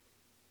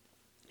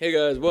Hey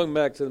guys, welcome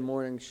back to the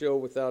morning show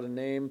without a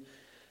name.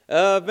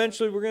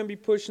 Eventually, we're going to be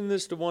pushing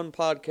this to one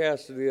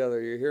podcast or the other.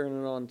 You're hearing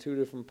it on two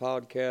different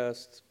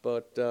podcasts,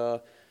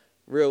 but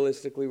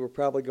realistically, we're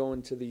probably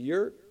going to the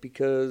yurt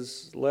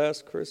because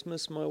last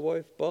Christmas my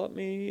wife bought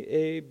me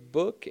a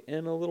book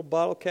and a little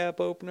bottle cap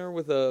opener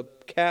with a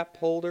cap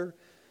holder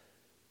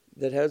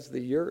that has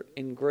the yurt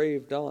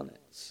engraved on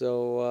it.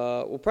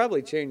 So we'll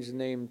probably change the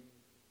name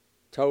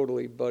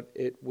totally, but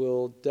it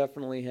will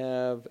definitely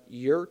have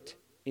yurt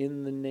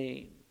in the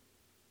name.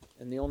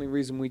 And the only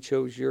reason we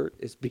chose yurt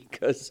is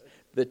because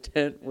the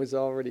tent was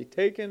already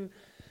taken.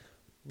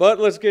 But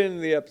let's get into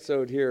the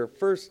episode here.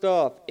 First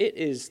off, it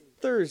is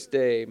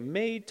Thursday,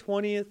 May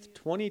 20th,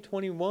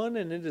 2021,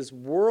 and it is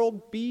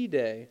World Bee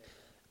Day.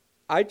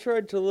 I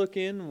tried to look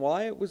in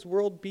why it was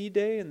World Bee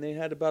Day, and they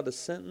had about a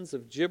sentence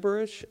of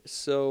gibberish.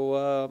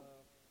 So,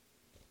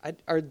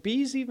 are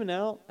bees even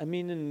out? I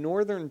mean, in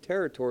northern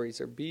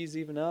territories, are bees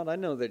even out? I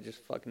know they're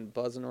just fucking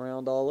buzzing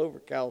around all over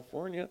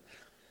California.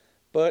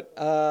 But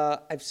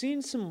I've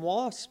seen some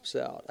wasps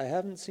out. I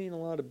haven't seen a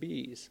lot of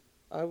bees.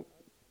 I don't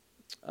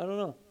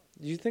know.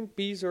 Do you think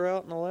bees are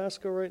out in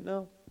Alaska right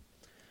now?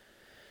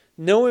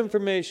 No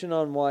information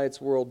on why it's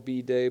World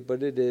Bee Day,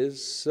 but it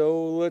is.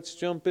 So let's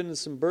jump into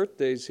some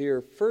birthdays here.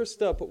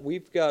 First up,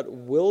 we've got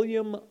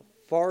William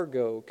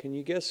Fargo. Can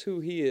you guess who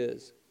he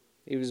is?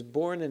 He was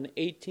born in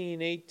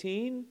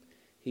 1818.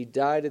 He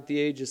died at the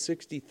age of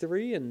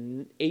 63 in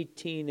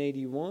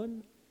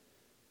 1881.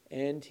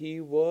 And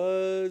he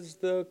was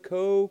the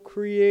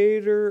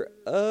co-creator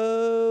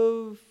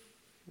of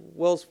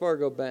Wells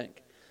Fargo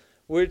Bank.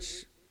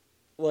 Which,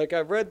 like,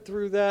 I read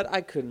through that.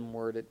 I couldn't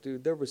word it,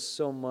 dude. There was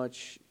so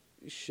much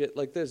shit.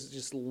 Like, this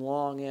just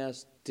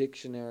long-ass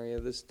dictionary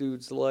of this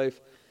dude's life.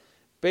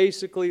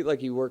 Basically,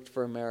 like, he worked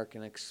for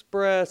American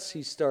Express.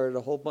 He started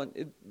a whole bunch.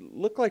 It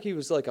looked like he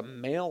was like a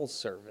mail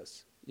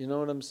service. You know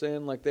what I'm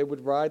saying? Like, they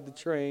would ride the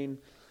train.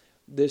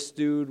 This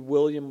dude,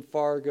 William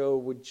Fargo,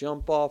 would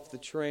jump off the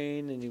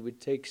train and he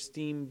would take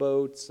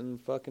steamboats and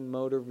fucking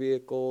motor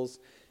vehicles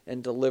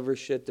and deliver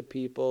shit to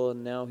people.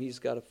 And now he's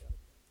got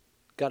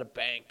a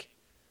bank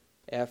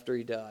after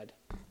he died.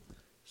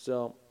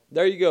 So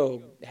there you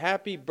go.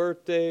 Happy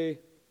birthday,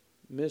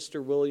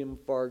 Mr. William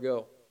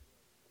Fargo.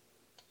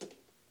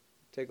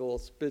 Take a little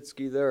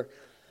spitski there.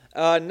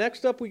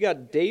 Next up, we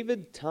got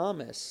David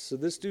Thomas. So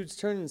this dude's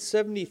turning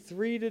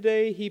 73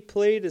 today. He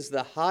played as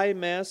the High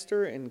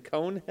Master in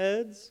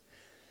Coneheads,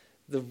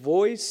 the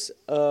voice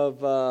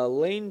of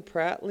Lane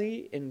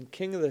Prattley in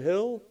King of the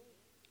Hill,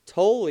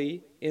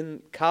 Tully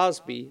in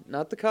Cosby,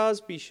 not the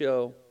Cosby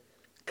Show,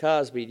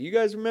 Cosby. Do you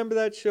guys remember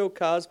that show,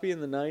 Cosby,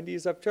 in the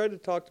 90s? I've tried to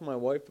talk to my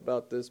wife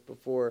about this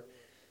before.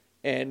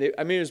 And it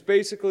was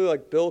basically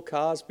like Bill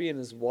Cosby and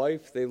his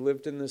wife. They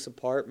lived in this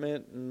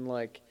apartment and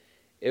like,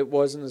 it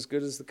wasn't as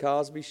good as the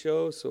Cosby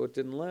Show, so it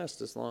didn't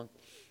last as long.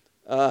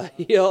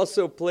 He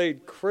also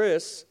played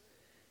Chris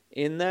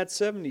in that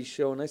 70s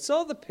show. And I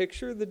saw the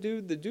picture of the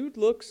dude. The dude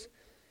looks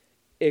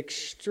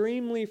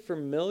extremely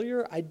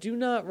familiar. I do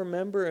not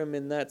remember him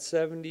in that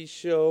 70s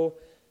show.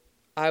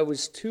 I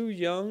was too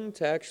young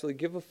to actually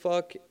give a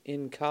fuck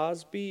in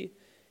Cosby.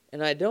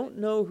 And I don't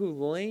know who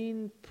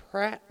Lane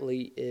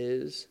Prattley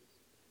is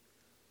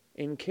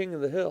in King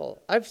of the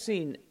Hill. I've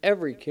seen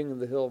every King of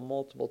the Hill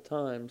multiple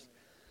times.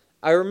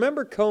 I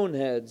remember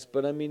Coneheads,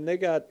 but they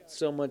got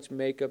so much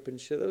makeup and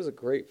shit. That was a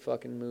great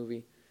fucking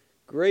movie.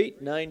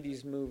 Great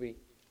 90s movie.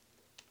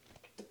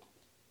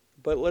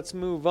 But let's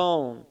move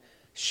on.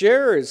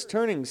 Cher is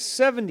turning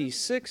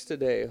 76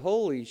 today.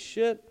 Holy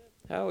shit.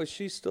 How is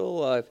she still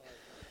alive?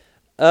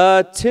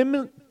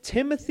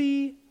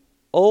 Timothy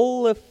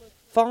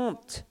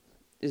Olyphant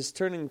is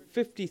turning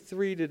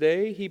 53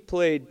 today. He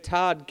played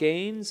Todd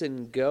Gaines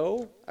in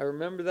Go. I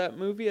remember that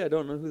movie. I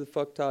don't know who the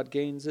fuck Todd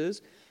Gaines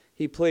is.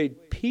 He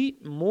played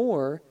Pete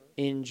Moore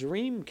in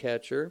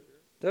Dreamcatcher.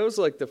 That was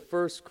like the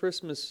first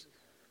Christmas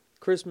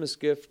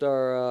gift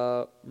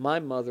my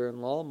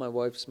mother-in-law, my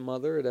wife's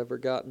mother, had ever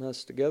gotten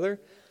us together.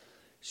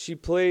 He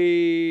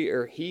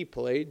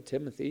played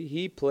Timothy.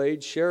 He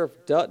played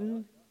Sheriff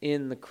Dutton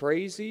in The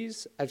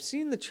Crazies. I've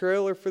seen the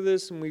trailer for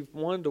this and we've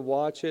wanted to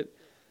watch it.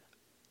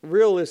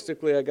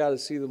 Realistically, I got to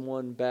see the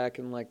one back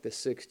in like the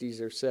 60s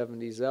or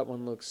 70s. That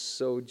one looks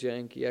so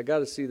janky. I got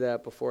to see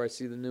that before I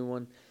see the new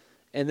one.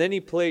 And then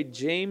he played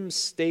James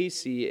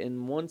Stacy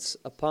in Once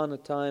Upon a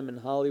Time in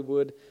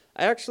Hollywood.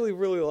 I actually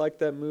really liked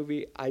that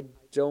movie. I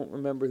don't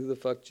remember who the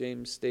fuck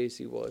James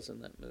Stacy was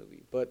in that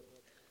movie. But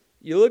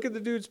you look at the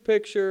dude's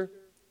picture,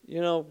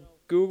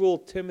 Google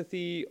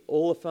Timothy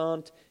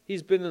Olyphant.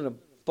 He's been in a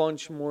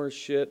bunch more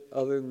shit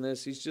other than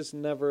this. He's just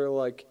never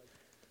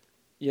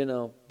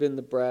been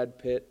the Brad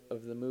Pitt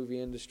of the movie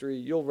industry.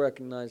 You'll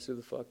recognize who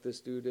the fuck this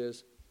dude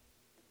is.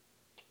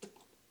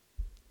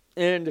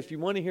 And if you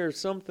want to hear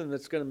something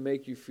that's going to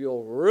make you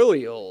feel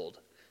really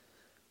old,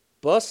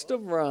 Busta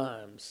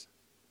Rhymes,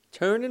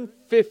 turning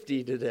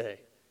 50 today.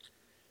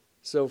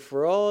 So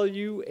for all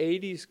you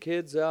 80s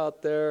kids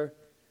out there,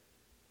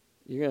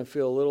 you're going to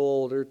feel a little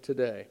older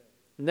today.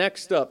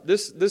 Next up,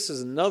 this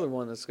is another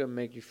one that's going to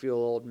make you feel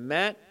old.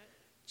 Matt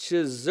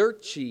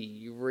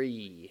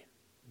Czurchery.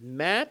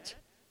 Matt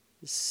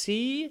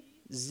Czuchry.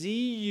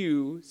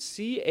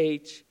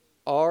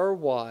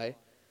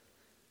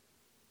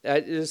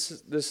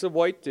 This is a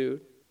white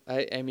dude.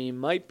 I mean,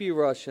 might be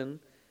Russian.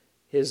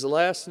 His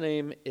last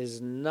name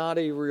is not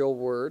a real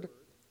word.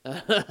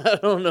 I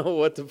don't know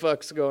what the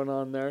fuck's going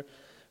on there.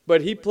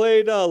 But he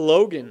played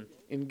Logan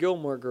in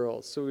Gilmore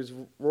Girls. So he's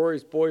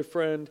Rory's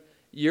boyfriend.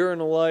 Year in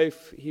a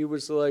Life, he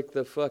was like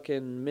the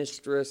fucking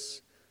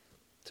mistress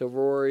to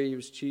Rory. He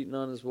was cheating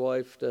on his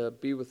wife to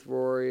be with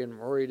Rory, and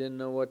Rory didn't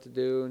know what to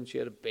do, and she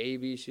had a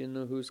baby. She didn't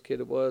know whose kid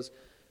it was.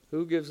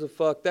 Who gives a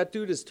fuck? That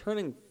dude is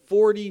turning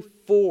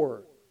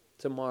 44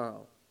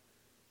 tomorrow.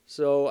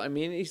 So, I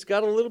mean, he's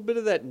got a little bit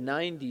of that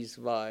 90s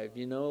vibe,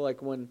 you know,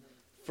 like when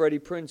Freddie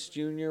Prinze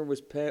Jr.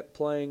 was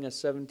playing a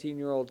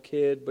 17-year-old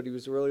kid, but he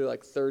was really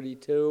like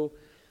 32.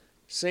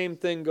 Same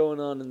thing going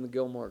on in the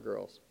Gilmore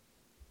Girls.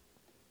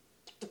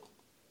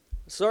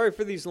 Sorry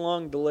for these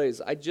long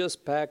delays. I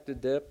just packed a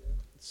dip,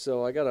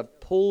 so I got to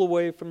pull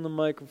away from the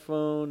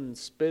microphone and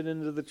spit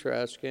into the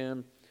trash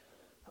can.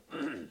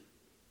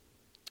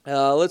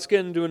 Let's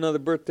get into another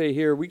birthday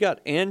here. We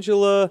got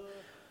Angela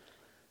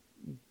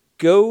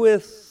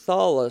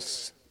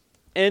Goethalis.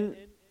 And,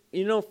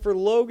 you know, for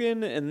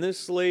Logan and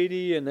this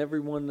lady and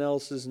everyone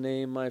else's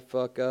name I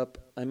fuck up.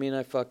 I mean,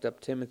 I fucked up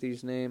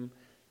Timothy's name.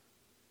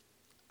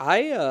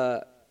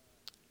 I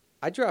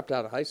dropped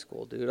out of high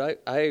school, dude.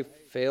 I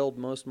failed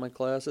most of my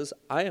classes.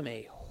 I am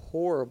a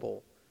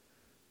horrible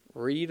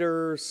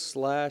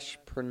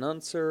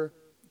reader/pronouncer.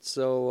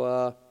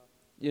 So,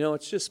 you know,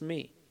 it's just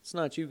me. It's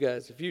not you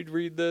guys. If you'd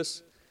read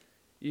this,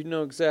 you'd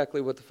know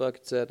exactly what the fuck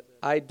it said.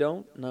 I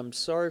don't, and I'm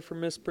sorry for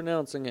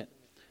mispronouncing it.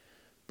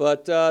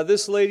 But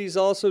this lady's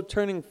also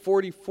turning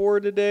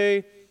 44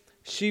 today.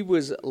 She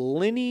was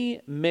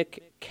Linny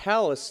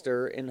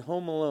McCallister in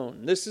Home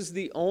Alone. This is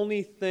the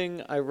only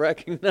thing I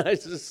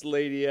recognize this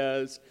lady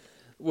as,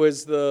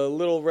 was the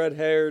little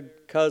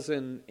red-haired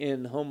cousin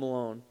in Home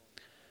Alone.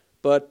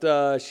 But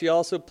she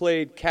also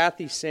played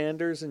Kathy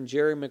Sanders and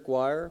Jerry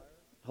Maguire.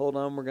 Hold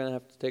on, we're going to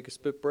have to take a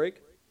spit break.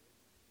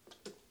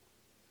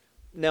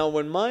 Now,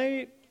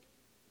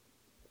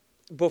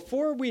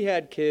 before we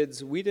had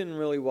kids, we didn't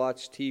really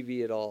watch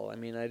TV at all. I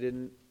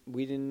mean,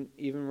 we didn't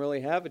even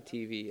really have a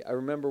TV. I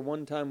remember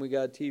one time we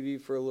got a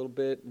TV for a little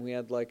bit, and we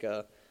had like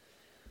a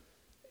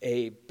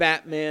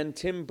Batman,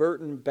 Tim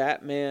Burton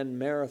Batman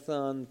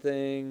marathon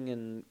thing,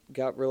 and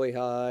got really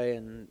high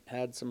and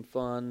had some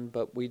fun,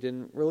 but we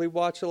didn't really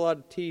watch a lot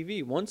of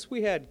TV. Once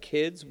we had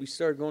kids, we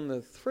started going to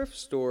the thrift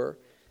store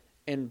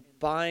and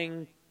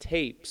buying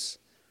tapes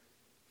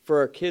for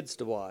our kids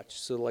to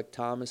watch. So like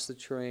Thomas the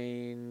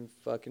Train,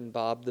 fucking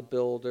Bob the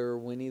Builder,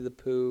 Winnie the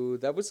Pooh.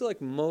 That was like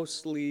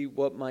mostly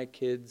what my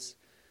kids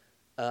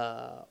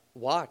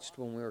watched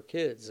when we were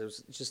kids. There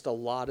was just a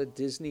lot of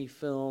Disney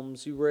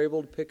films. You were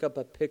able to pick up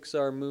a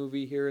Pixar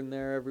movie here and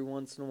there every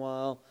once in a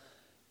while.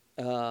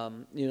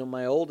 You know,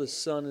 my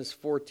oldest son is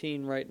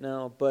 14 right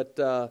now.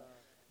 But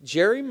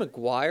Jerry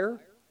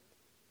Maguire,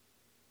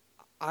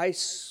 I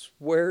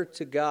swear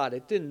to God,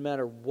 it didn't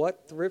matter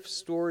what thrift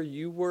store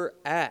you were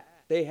at.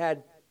 They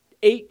had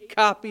 8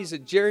 copies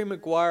of Jerry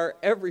Maguire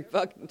every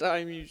fucking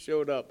time you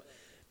showed up.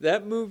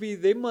 That movie,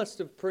 they must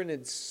have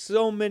printed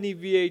so many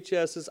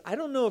VHSs. I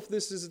don't know if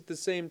this is at the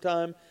same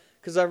time,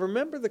 because I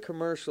remember the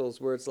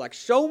commercials where it's like,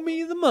 show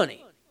me the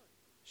money.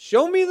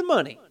 Show me the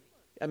money.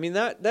 I mean,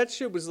 that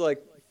shit was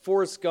like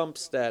Forrest Gump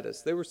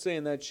status. They were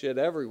saying that shit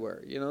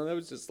everywhere. You know, that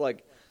was just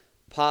like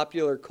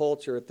popular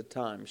culture at the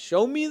time.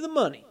 Show me the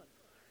money.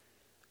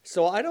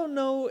 So I don't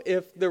know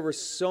if there were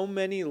so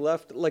many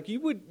left. Like you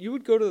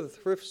would go to the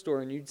thrift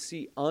store and you'd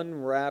see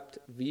unwrapped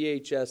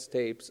VHS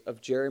tapes of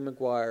Jerry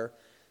Maguire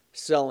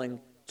selling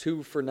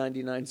 2 for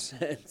 99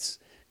 cents.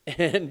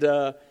 And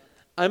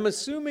I'm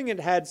assuming it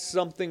had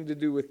something to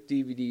do with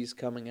DVDs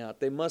coming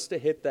out. They must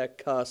have hit that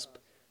cusp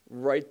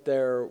right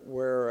there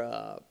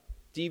where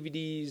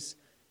DVDs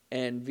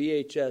and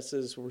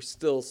VHSs were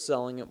still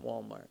selling at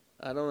Walmart.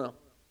 I don't know.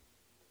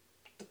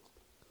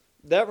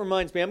 That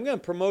reminds me, I'm going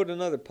to promote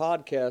another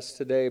podcast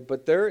today,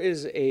 but there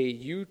is a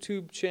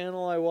YouTube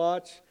channel I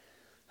watch.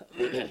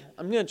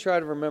 I'm going to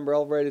try to remember.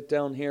 I'll write it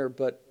down here,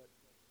 but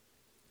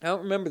I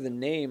don't remember the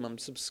name. I'm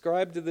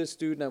subscribed to this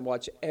dude, and I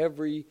watch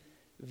every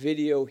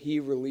video he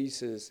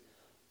releases.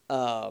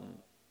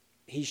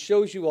 He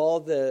shows you all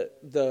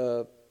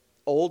the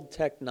old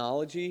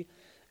technology,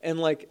 and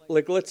like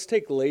let's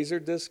take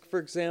Laserdisc, for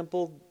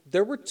example.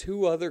 There were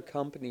 2 other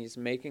companies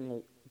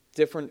making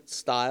different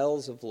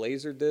styles of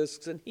laser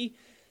discs, and he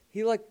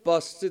like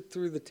busted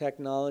through the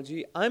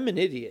technology. I'm an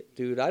idiot,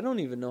 dude. I don't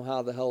even know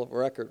how the hell a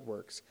record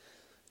works.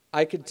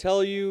 I could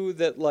tell you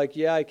that, like,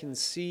 yeah, I can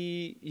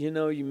see, you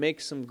know, you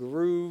make some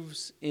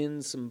grooves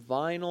in some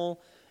vinyl,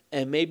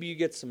 and maybe you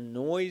get some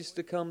noise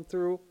to come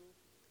through.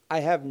 I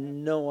have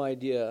no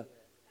idea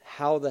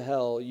how the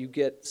hell you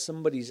get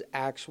somebody's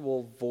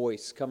actual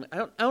voice coming.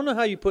 I don't know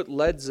how you put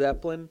Led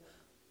Zeppelin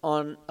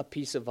on a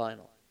piece of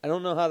vinyl. I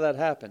don't know how that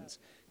happens.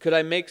 Could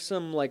I make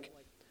some, like,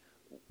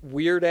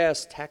 weird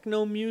ass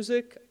techno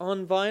music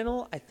on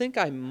vinyl, I think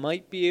I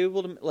might be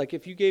able to, like,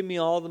 if you gave me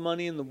all the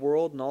money in the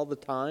world and all the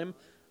time,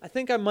 I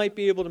think I might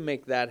be able to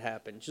make that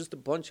happen. Just a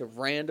bunch of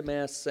random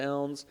ass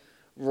sounds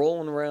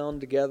rolling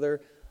around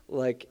together,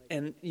 like,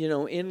 and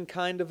in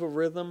kind of a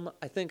rhythm.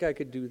 I think I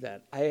could do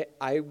that.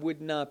 I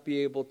would not be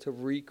able to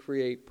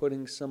recreate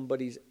putting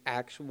somebody's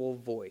actual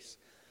voice.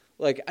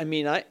 Like, I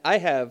mean, I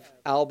have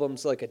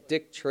albums like a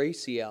Dick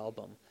Tracy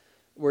album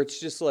where it's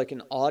just like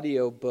an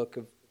audio book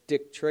of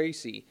Dick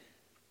Tracy.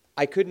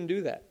 I couldn't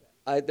do that.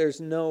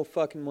 There's no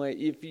fucking way.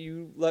 If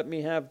you let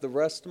me have the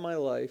rest of my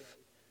life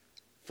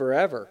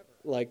forever,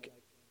 like,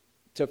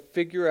 to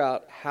figure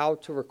out how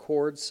to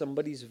record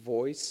somebody's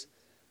voice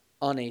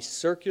on a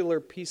circular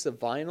piece of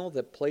vinyl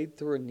that played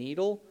through a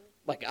needle,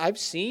 like, I've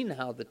seen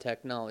how the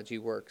technology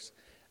works.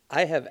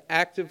 I have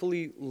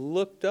actively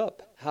looked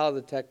up how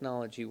the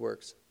technology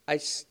works. I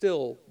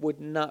still would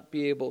not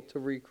be able to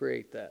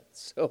recreate that.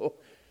 So,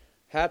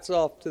 hats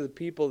off to the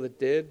people that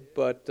did,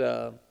 but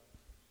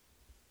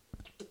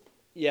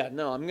yeah,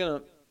 no,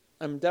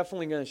 I'm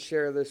definitely gonna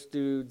share this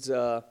dude's.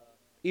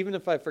 Even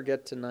if I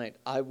forget tonight,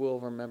 I will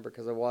remember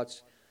because I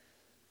watched.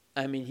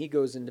 I mean, he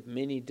goes into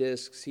mini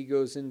discs. He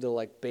goes into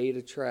like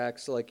beta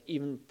tracks, like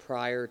even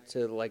prior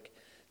to like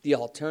the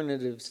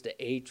alternatives to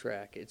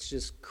A-Track. It's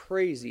just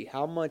crazy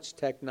how much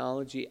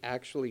technology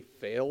actually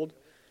failed,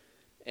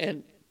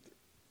 and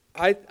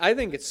I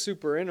think it's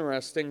super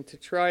interesting to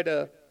try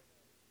to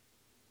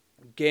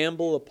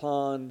gamble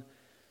upon,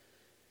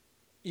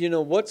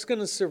 what's going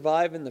to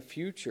survive in the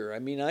future. I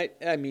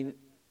mean,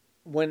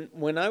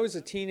 when I was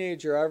a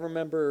teenager, I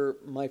remember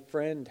my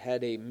friend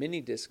had a mini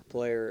disc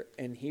player,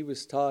 and he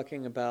was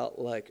talking about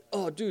like,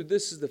 oh, dude,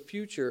 this is the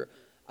future.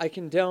 I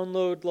can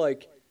download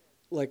like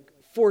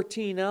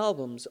 14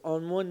 albums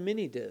on one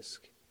mini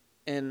disc,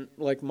 and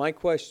like my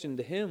question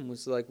to him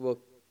was like, well,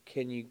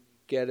 can you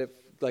get it?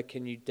 Like,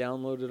 can you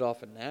download it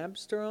off of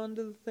Napster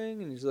onto the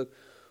thing? And he's like,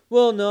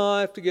 well, no,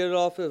 I have to get it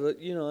off of it.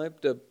 I have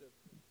to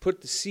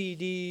put the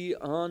CD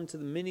onto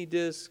the mini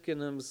disc.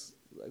 And I was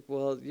like,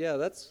 well, yeah,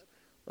 that's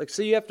like,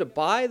 so you have to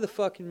buy the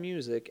fucking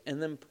music and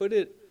then put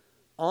it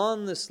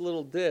on this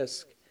little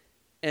disc.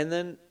 And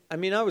then, I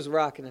mean, I was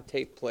rocking a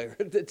tape player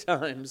at the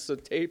time, so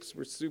tapes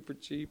were super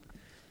cheap.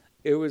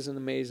 It was an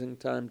amazing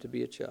time to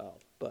be a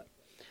child. But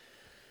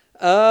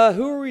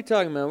who are we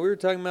talking about? We were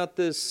talking about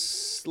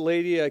this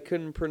lady I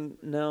couldn't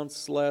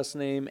pronounce last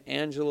name.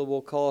 Angela,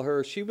 we'll call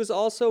her. She was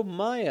also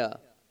Maya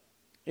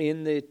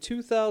in the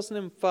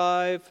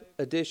 2005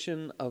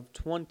 edition of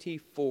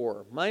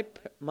 24.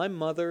 My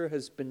mother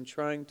has been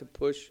trying to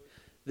push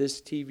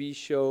this TV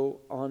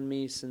show on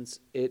me since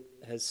it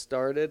has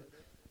started.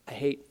 I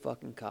hate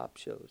fucking cop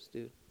shows,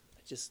 dude.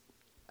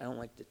 I don't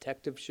like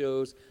detective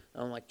shows. I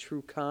don't like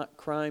true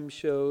crime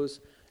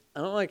shows. I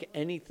don't like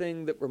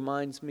anything that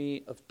reminds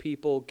me of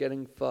people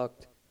getting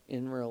fucked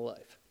in real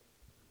life.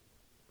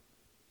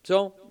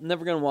 So, I'm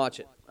never going to watch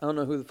it. I don't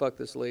know who the fuck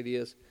this lady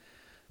is.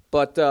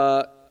 But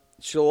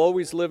she'll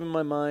always live in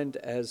my mind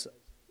as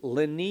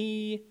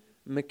Lenny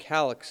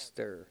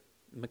McAllister.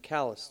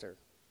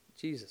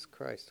 Jesus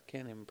Christ, I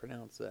can't even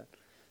pronounce that.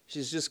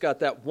 She's just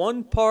got that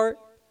one part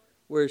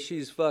where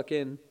she's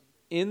fucking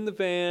in the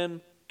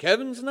van.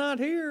 Kevin's not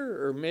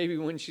here. Or maybe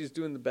when she's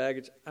doing the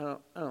baggage. I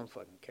don't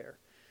fucking care.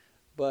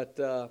 But,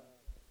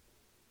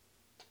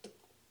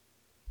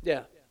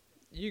 yeah,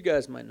 you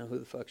guys might know who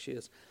the fuck she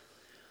is.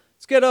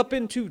 Let's get up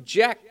into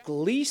Jack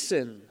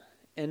Gleason,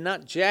 and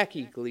not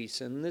Jackie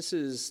Gleason. This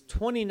is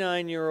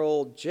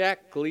 29-year-old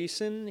Jack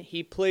Gleason.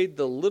 He played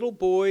the little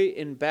boy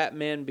in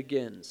Batman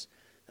Begins.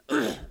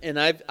 And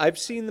I've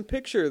seen the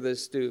picture of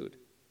this dude,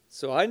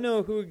 so I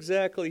know who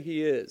exactly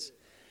he is.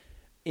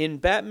 In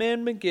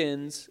Batman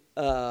Begins,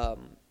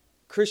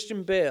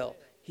 Christian Bale,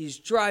 he's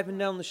driving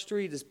down the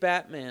street as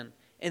Batman,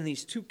 and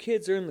these two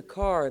kids are in the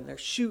car, and they're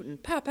shooting,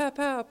 pow, pow,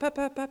 pow, pow,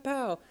 pow, pow,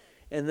 pow.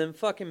 And then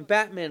fucking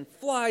Batman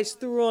flies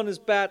through on his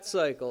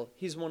Batcycle.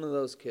 He's one of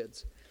those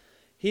kids.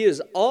 He is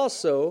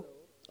also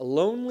a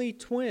lonely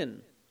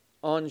twin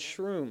on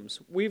shrooms.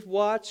 We've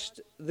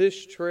watched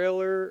this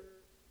trailer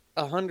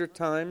 100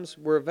 times.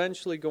 We're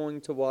eventually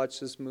going to watch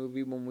this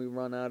movie when we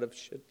run out of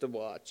shit to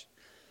watch.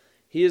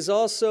 He is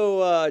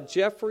also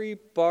Jeffrey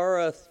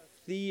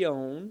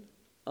Baratheon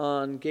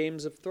on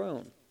Games of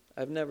Thrones.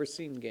 I've never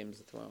seen Games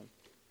of Thrones.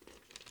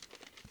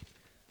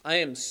 I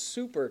am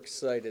super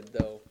excited,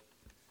 though,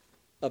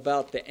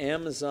 about the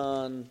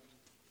Amazon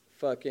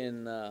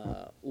fucking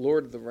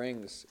Lord of the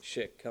Rings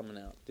shit coming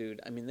out,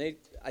 dude. I mean,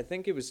 I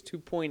think it was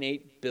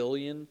 $2.8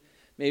 billion,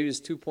 maybe it was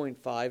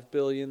 $2.5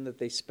 billion that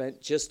they spent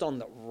just on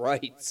the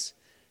rights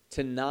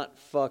to not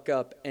fuck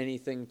up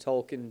anything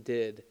Tolkien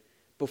did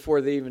before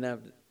they even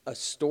have a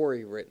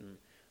story written.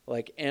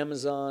 Like,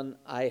 Amazon,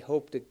 I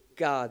hope to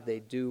God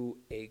they do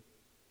a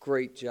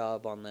great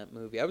job on that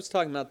movie. I was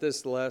talking about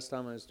this the last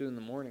time I was doing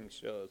the morning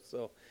show.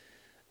 So,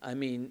 I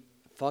mean,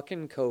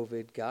 fucking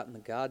COVID got in the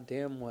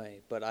goddamn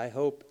way. But I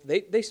hope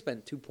they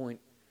spent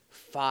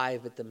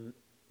 2.5 at the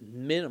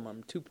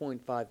minimum,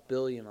 2.5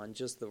 billion on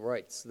just the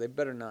rights. So they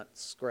better not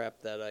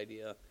scrap that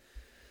idea.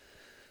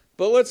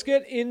 But let's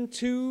get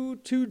into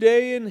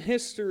today in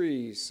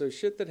history. So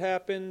shit that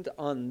happened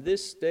on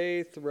this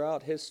day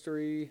throughout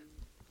history.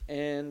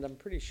 And I'm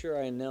pretty sure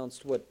I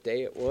announced what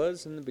day it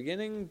was in the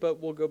beginning,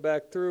 but we'll go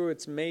back through.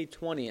 It's May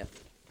 20th.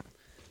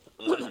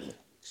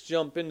 Let's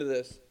jump into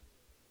this.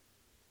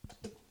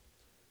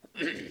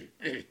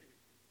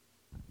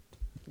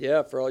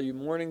 Yeah, for all you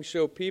morning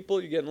show people,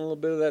 you're getting a little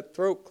bit of that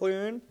throat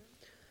clearing.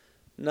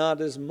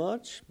 Not as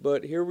much,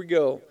 but here we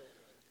go.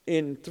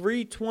 In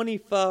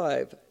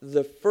 325,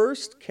 the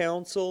First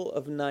Council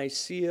of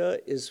Nicaea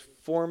is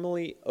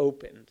formally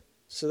opened.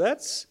 So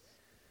that's,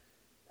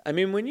 I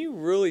mean, when you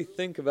really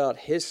think about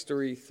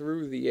history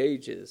through the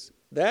ages,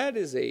 that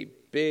is a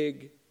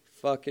big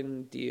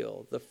fucking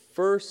deal. The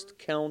First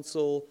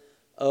Council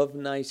of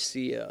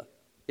Nicaea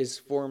is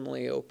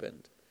formally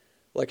opened.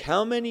 Like,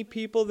 how many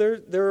people?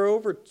 There are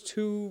over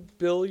 2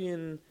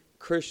 billion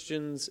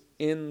Christians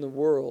in the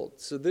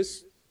world. So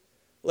this,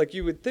 like,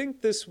 you would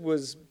think this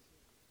was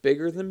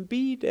bigger than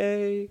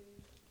B-Day.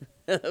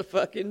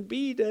 Fucking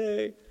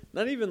B-Day.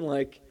 Not even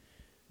like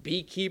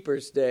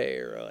Beekeeper's Day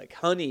or like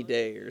Honey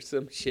Day or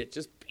some shit.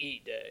 Just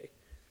B-Day.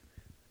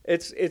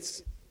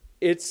 It's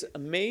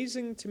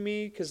amazing to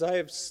me because I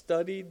have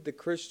studied the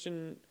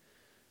Christian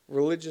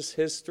religious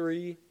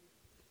history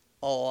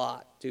a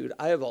lot, dude.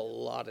 I have a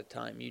lot of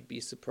time. You'd be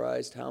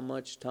surprised how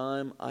much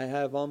time I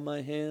have on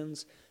my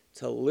hands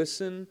to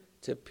listen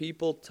to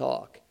people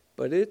talk.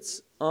 But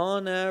it's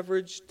on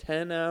average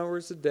 10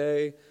 hours a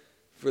day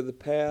for the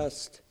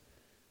past,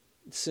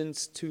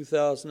 since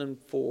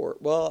 2004.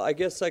 Well, I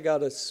guess I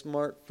got a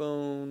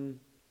smartphone.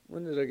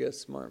 When did I get a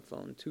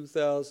smartphone?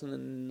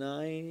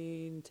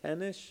 2009,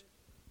 10-ish?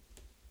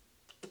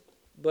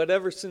 But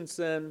ever since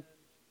then,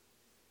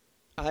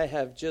 I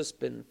have just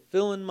been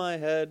filling my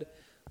head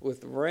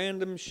with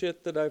random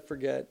shit that I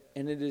forget,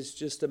 and it is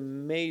just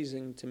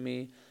amazing to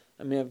me.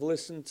 I mean, I've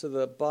listened to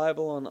the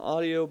Bible on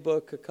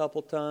audiobook a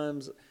couple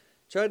times,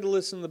 tried to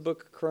listen to the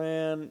Book of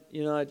Quran.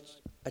 You know, I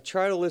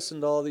try to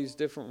listen to all these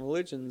different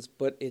religions,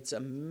 but it's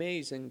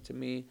amazing to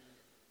me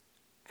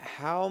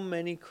how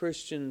many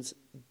Christians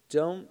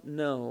don't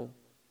know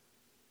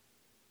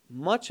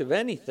much of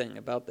anything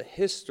about the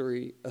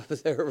history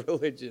of their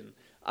religion.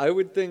 I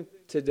would think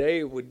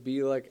today would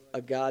be like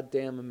a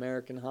goddamn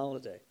American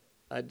holiday.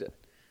 I don't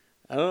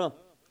know.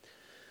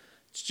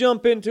 Let's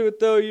jump into it,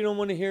 though. You don't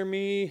want to hear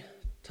me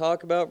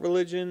talk about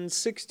religion.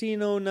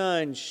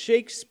 1609,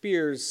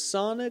 Shakespeare's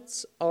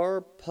sonnets are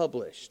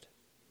published.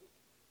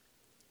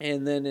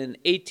 And then in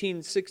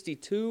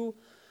 1862,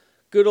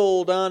 good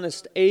old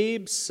Honest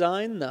Abe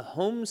signed the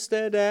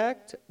Homestead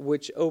Act,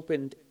 which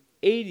opened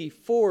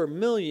 84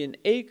 million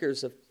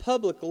acres of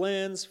public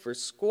lands for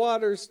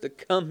squatters to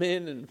come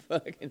in and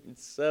fucking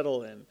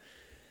settle in.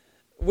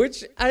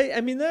 Which,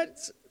 I mean,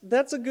 that's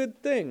a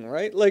good thing,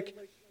 right? Like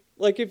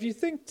if you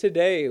think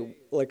today,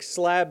 like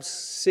Slab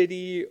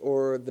City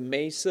or the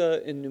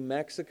Mesa in New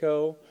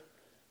Mexico,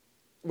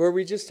 where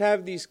we just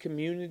have these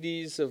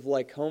communities of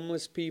like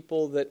homeless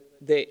people that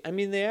they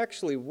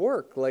actually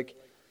work. Like,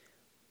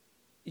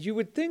 you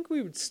would think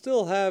we would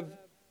still have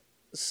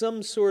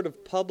some sort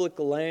of public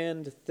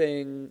land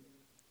thing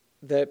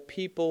that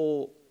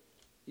people,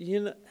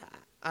 you know,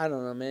 I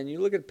don't know, man. You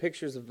look at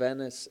pictures of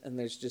Venice and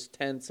there's just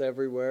tents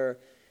everywhere,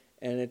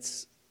 and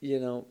it's, you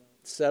know,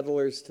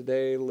 settlers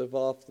today live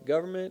off the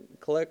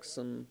government, collect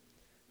some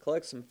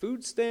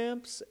food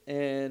stamps,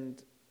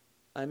 and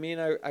I mean,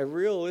 I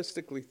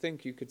realistically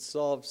think you could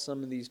solve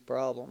some of these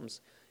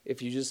problems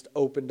if you just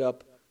opened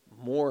up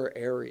more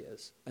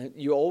areas. And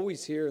you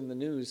always hear in the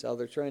news how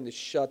they're trying to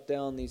shut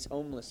down these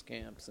homeless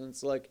camps, and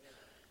it's like,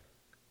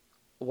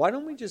 why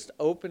don't we just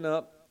open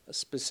up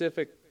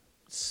specific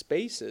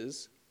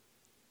spaces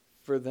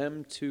for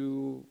them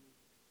to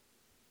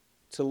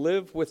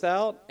live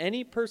without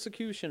any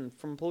persecution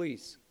from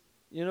police?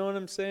 You know what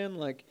I'm saying?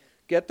 Like,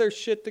 get their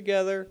shit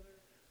together.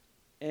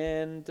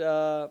 And,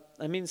 I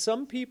mean,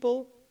 some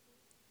people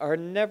are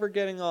never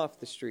getting off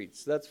the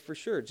streets. That's for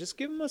sure. Just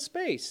give them a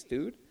space,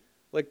 dude.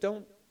 Like,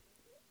 don't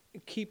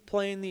keep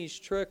playing these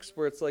tricks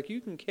where it's like,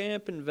 you can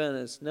camp in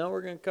Venice. Now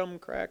we're going to come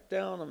crack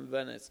down on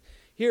Venice.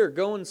 Here,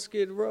 go in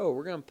Skid Row.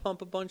 We're going to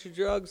pump a bunch of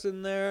drugs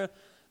in there.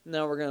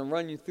 Now we're going to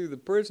run you through the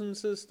prison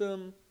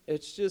system.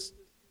 It's just,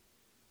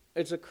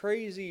 it's a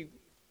crazy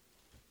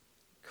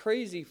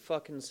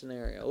fucking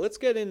scenario. Let's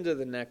get into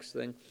the next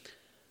thing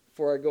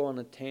before I go on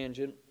a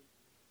tangent.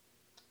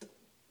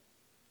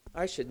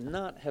 I should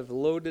not have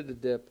loaded a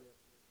dip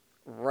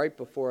right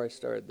before I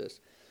started this.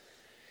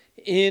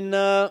 In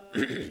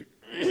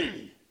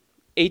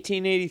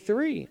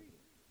 1883,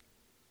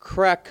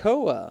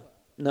 Krakatoa.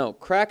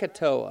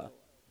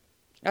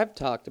 I've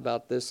talked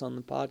about this on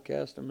the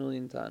podcast a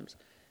million times,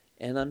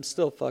 and I'm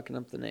still fucking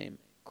up the name.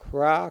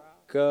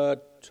 Krakatoa.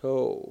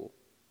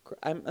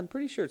 I'm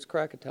pretty sure it's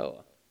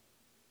Krakatoa.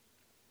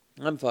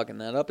 I'm fucking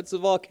that up. It's a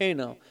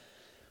volcano.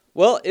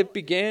 Well, it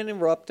began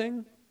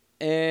erupting,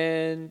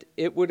 and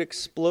it would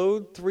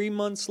explode 3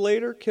 months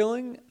later,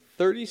 killing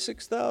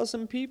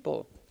 36,000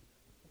 people.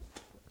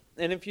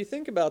 And if you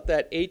think about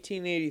that,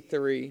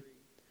 1883,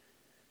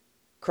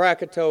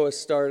 Krakatoa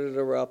started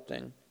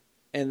erupting.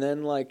 And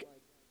then, like,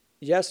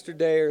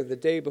 yesterday or the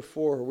day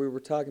before, we were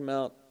talking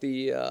about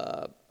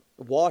the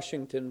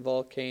Washington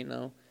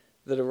volcano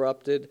that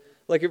erupted.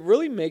 Like, it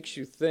really makes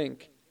you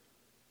think.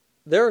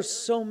 There are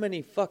so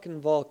many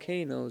fucking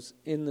volcanoes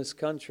in this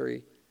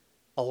country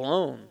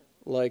alone.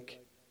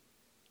 Like,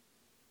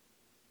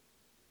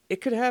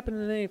 it could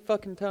happen at any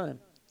fucking time.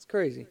 It's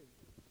crazy.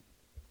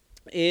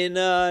 In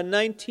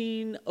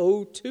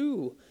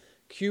 1902,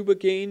 Cuba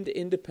gained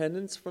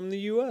independence from the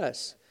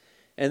U.S.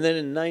 And then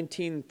in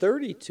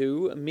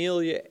 1932,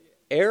 Amelia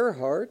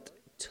Earhart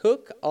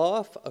took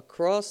off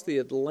across the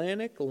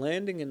Atlantic,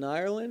 landing in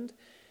Ireland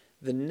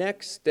the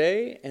next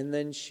day, and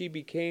then she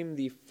became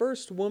the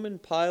first woman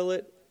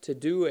pilot to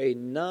do a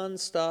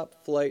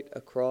non-stop flight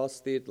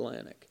across the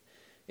Atlantic.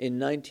 In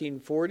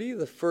 1940,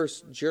 the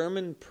first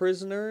German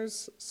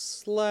prisoners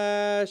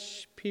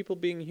 / people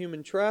being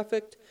human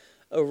trafficked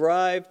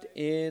arrived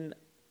in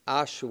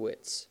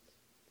Auschwitz.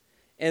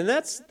 And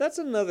that's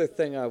another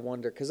thing I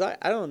wonder, because I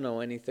don't know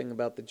anything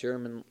about the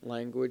German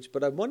language,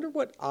 but I wonder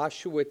what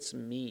Auschwitz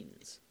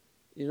means.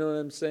 You know what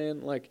I'm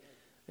saying? Like,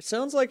 it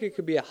sounds like it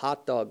could be a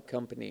hot dog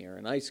company or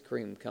an ice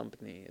cream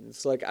company. And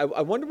it's like, I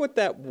wonder what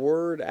that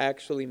word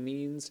actually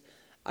means.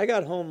 I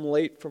got home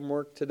late from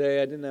work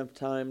today. I didn't have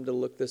time to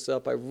look this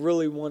up. I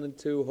really wanted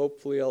to.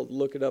 Hopefully I'll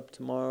look it up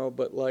tomorrow.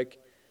 But, like,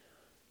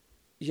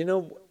 you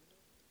know,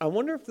 I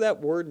wonder if that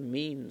word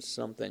means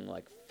something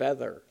like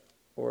feather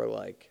or,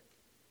 like,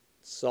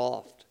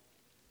 soft,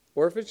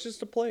 or if it's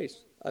just a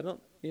place. I don't,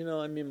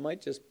 it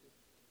might just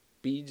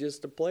be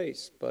just a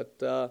place, but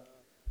it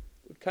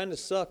would kind of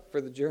suck for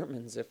the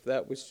Germans if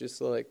that was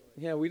just like,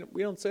 yeah, we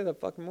don't say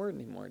that fucking word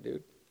anymore,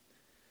 dude.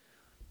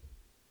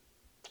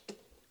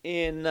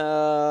 In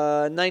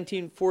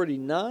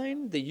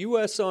 1949, the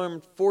U.S.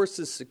 Armed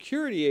Forces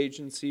Security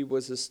Agency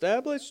was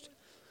established.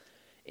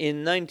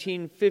 In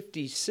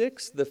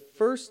 1956, the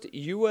first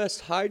U.S.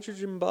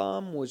 hydrogen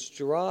bomb was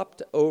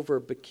dropped over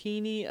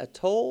Bikini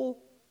Atoll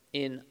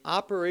in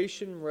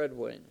Operation Red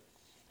Wing.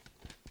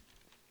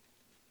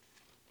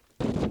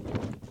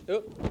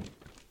 Oh,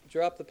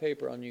 drop the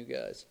paper on you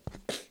guys.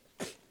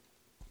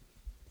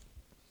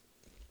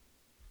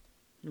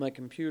 My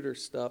computer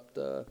stopped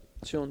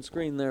showing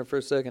screen there for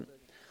a second.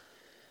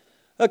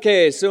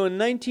 Okay, so in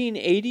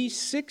 1980,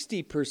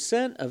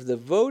 60% of the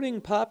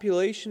voting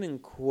population in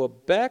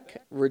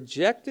Quebec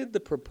rejected the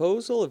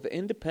proposal of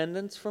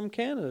independence from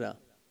Canada.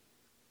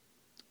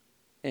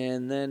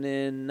 And then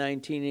in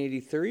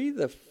 1983,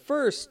 the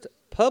first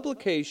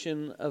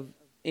publication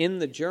in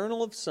the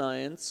Journal of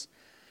Science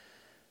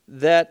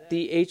that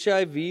the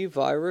HIV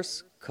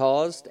virus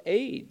caused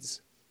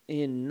AIDS.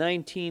 In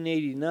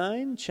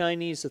 1989,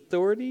 Chinese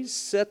authorities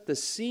set the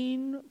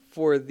scene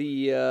for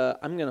the,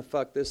 I'm going to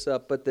fuck this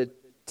up, but the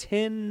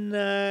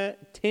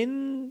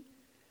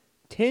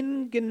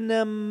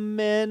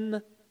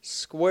Tiananmen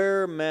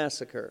Square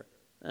Massacre.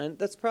 And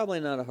that's probably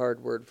not a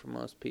hard word for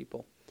most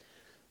people.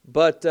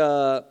 But,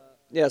 so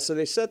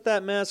they set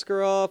that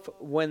massacre off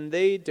when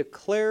they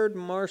declared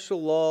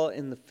martial law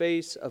in the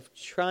face of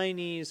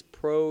Chinese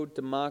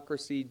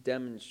pro-democracy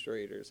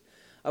demonstrators.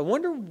 I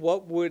wonder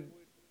what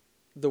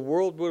the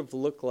world would have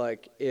looked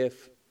like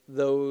if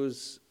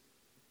those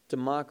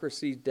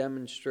democracy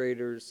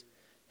demonstrators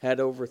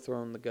had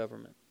overthrown the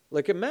government.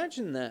 Like,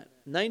 imagine that.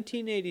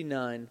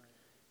 1989,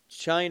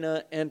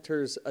 China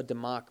enters a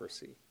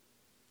democracy.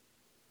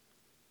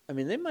 I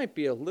mean, they might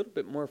be a little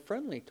bit more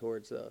friendly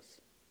towards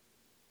us.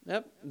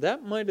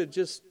 That might have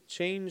just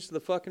changed the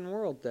fucking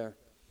world there.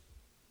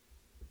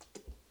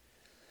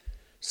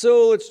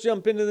 So let's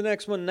jump into the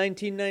next one.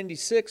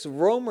 1996,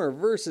 Romer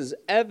versus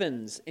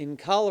Evans in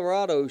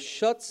Colorado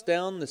shuts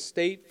down the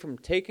state from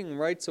taking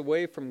rights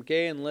away from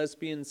gay and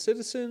lesbian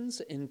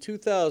citizens. In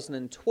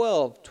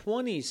 2012,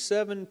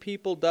 27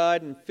 people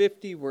died and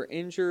 50 were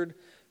injured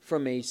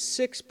from a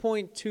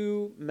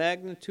 6.2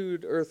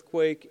 magnitude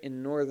earthquake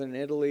in northern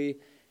Italy.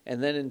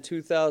 And then in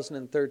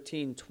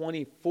 2013,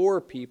 24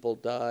 people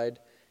died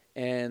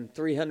and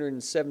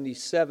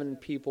 377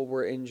 people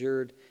were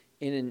injured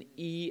in an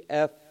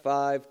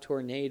EF5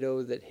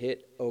 tornado that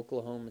hit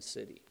Oklahoma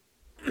City.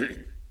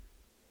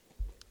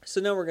 So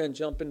now we're going to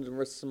jump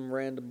into some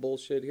random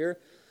bullshit here.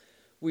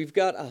 We've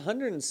got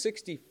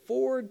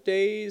 164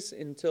 days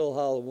until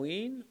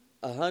Halloween,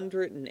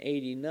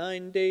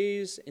 189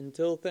 days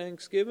until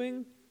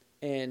Thanksgiving,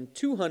 and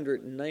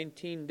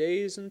 219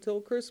 days until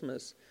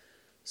Christmas.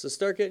 So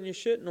start getting your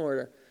shit in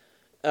order.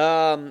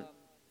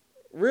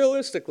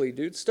 Realistically,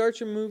 dude, start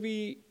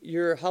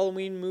your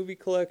Halloween movie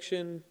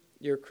collection,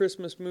 your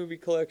Christmas movie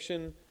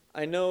collection.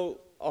 I know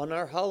on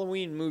our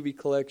Halloween movie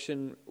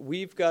collection,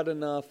 we've got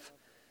enough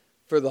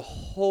for the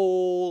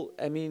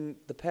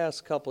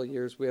past couple of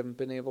years, we haven't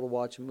been able to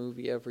watch a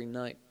movie every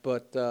night,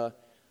 but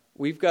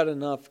we've got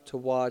enough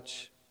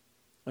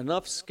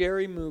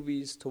scary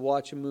movies to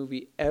watch a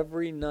movie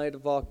every night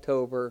of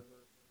October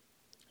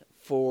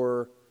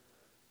for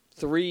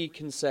 3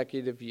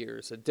 consecutive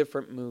years, a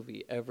different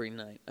movie every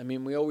night. I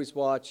mean, we always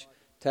watch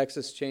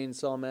Texas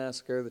Chainsaw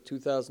Massacre, the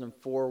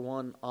 2004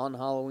 one on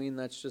Halloween.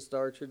 That's just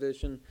our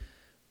tradition.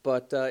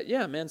 But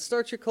yeah, man,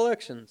 start your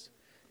collections.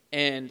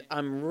 And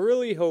I'm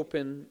really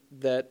hoping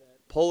that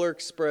Polar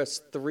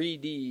Express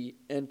 3D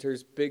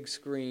enters big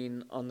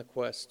screen on the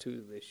Quest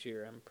 2 this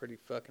year. I'm pretty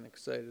fucking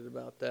excited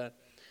about that.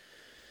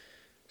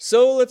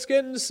 So let's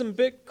get into some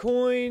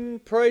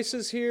Bitcoin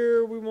prices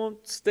here. We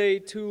won't stay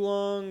too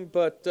long,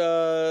 but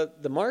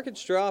the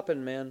market's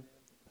dropping, man.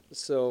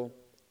 So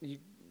you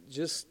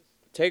just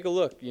take a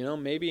look. You know,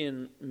 maybe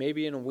in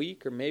a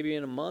week or maybe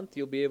in a month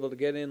you'll be able to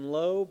get in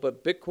low.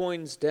 But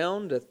Bitcoin's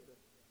down to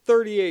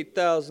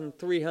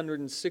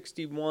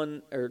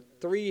 $38,361 or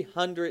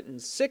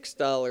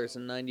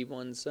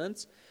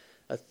 $306.91.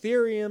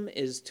 Ethereum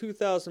is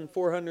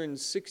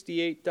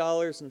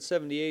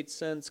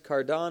 $2,468.78.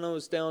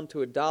 Cardano's down to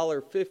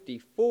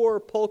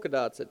 $1.54.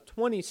 Polkadot's at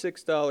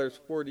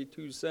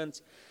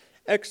 $26.42.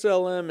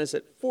 XLM is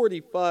at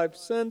 45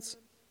 cents.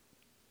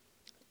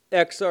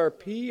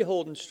 XRP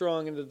holding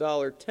strong at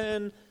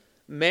 $1.10.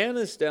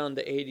 Mana's down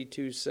to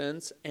 82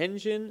 cents.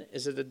 Engine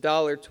is at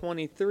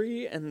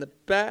 $1.23, and the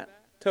BAT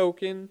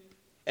token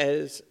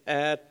is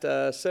at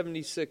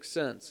 76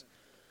 cents.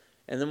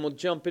 And then we'll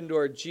jump into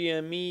our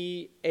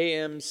GME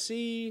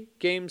AMC.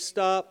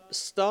 GameStop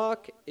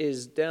stock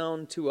is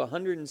down to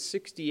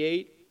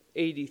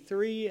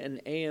 $168.83,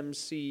 and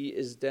AMC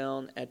is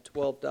down at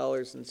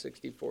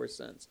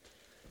 $12.64.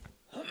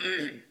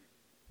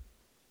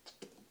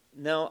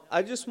 Now,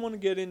 I just want to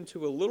get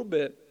into a little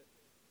bit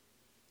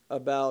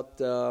about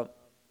the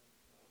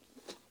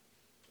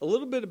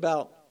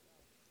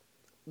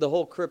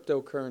whole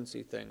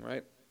cryptocurrency thing,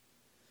 right?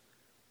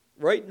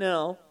 Right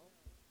now,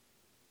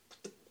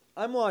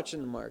 I'm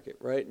watching the market,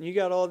 right? And you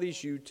got all these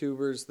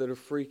YouTubers that are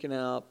freaking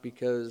out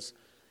because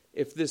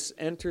if this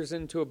enters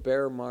into a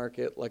bear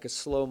market, like a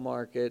slow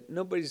market,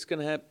 nobody's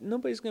gonna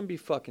be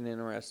fucking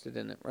interested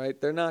in it,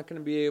 right? They're not gonna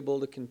be able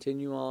to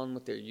continue on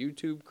with their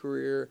YouTube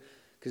career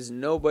because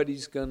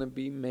nobody's gonna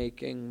be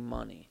making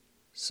money.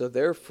 So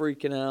they're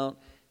freaking out,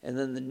 and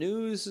then the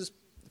news is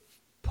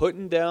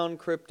putting down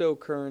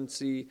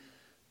cryptocurrency.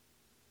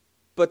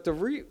 But the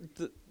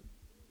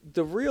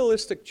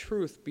realistic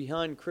truth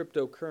behind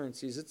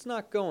cryptocurrencies, it's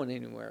not going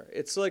anywhere.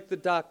 It's like the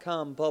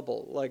dot-com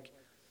bubble. Like,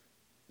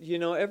 you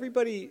know,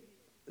 everybody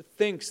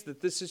thinks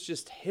that this is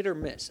just hit or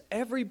miss.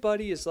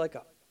 Everybody is like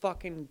a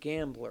fucking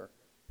gambler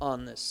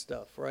on this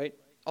stuff, right?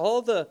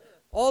 All the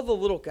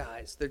little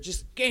guys, they're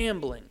just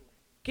gambling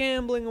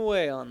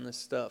away on this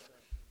stuff.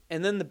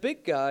 And then the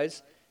big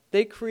guys,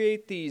 they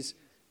create these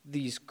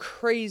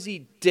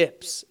crazy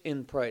dips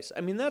in price.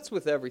 I mean, that's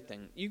with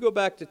everything. You go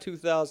back to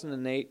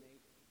 2008,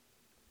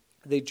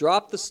 they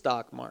dropped the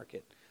stock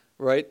market,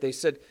 right? They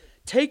said,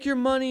 take your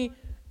money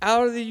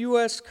out of the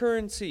U.S.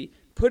 currency,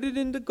 put it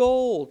into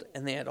gold.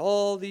 And they had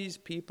all these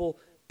people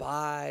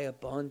buy a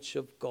bunch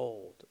of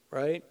gold,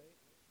 right?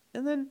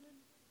 And then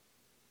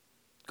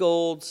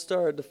gold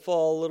started to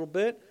fall a little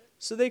bit,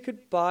 so they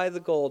could buy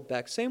the gold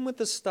back. Same with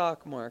the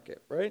stock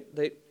market, right?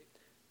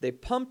 They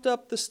pumped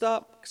up the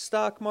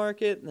stock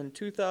market, and then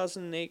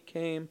 2008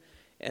 came,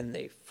 and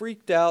they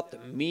freaked out. The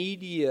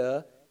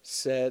media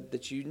said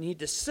that you need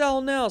to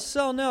sell now,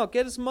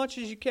 get as much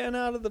as you can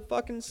out of the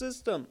fucking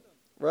system,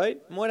 right?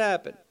 And what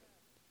happened?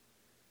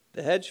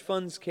 The hedge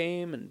funds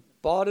came and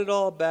bought it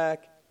all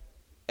back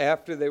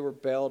after they were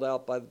bailed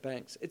out by the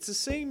banks. It's the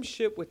same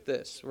shit with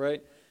this,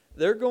 right?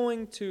 They're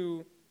going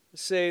to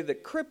say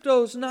that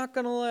crypto's not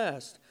going to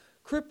last.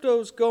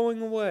 Crypto's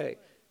going away.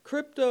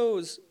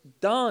 Crypto's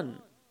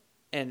done.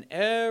 And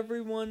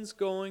everyone's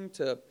going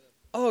to,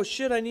 oh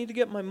shit, I need to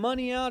get my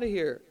money out of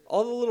here.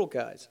 All the little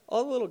guys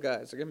are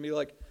going to be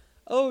like,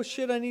 oh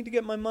shit, I need to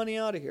get my money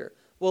out of here.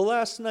 Well,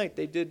 last night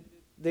they did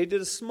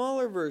a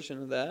smaller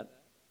version of that.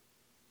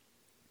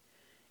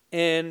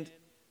 And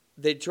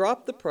they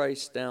dropped the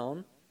price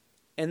down,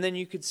 and then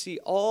you could see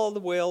all the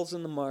whales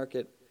in the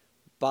market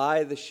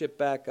buy the shit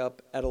back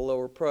up at a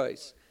lower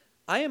price.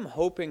 I am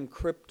hoping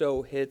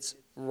crypto hits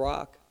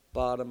rock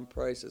bottom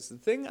prices. The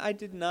thing I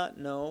did not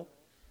know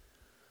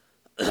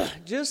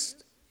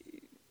just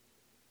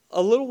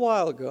a little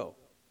while ago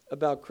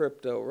about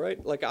crypto,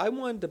 right? Like, I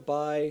wanted to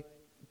buy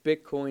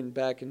Bitcoin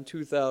back in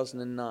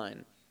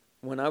 2009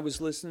 when I was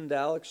listening to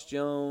Alex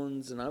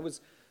Jones and I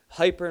was,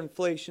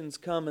 hyperinflation's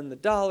coming, the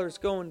dollar's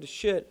going to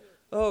shit.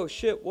 Oh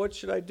shit, what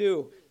should I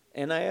do?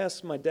 And I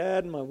asked my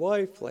dad and my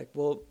wife, like,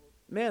 well,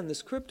 man,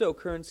 this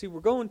cryptocurrency, we're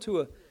going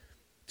to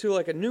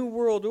like a new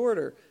world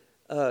order,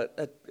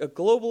 a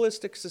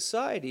globalistic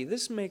society.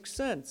 This makes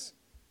sense.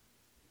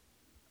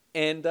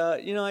 And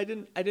I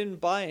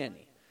didn't buy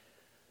any.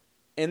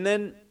 And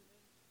then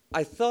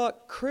I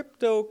thought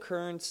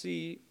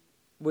cryptocurrency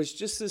was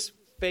just this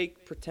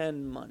fake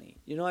pretend money.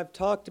 You know, I've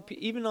talked to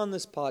even on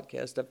this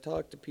podcast, I've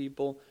talked to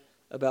people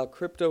about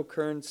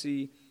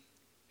cryptocurrency,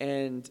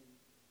 and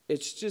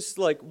it's just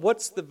like,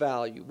 what's the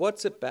value?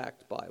 What's it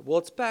backed by? Well,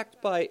 it's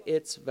backed by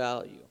its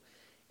value.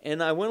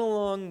 And I went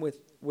along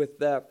with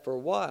that for a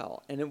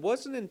while. And it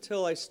wasn't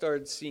until I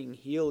started seeing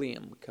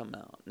helium come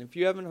out. And if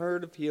you haven't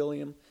heard of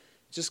helium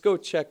Just go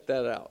check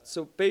that out.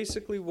 So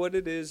basically what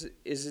it is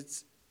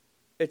it's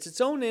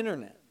its own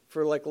internet.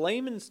 For like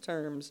layman's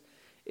terms,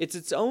 it's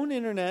its own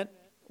internet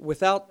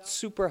without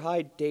super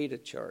high data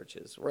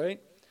charges, right?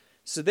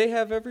 So they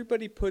have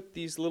everybody put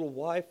these little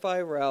Wi-Fi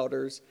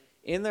routers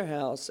in their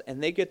house,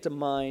 and they get to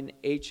mine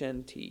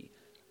HNT,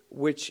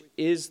 which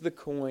is the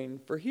coin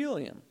for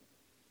helium.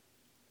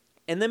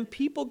 And then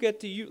people get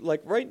to use,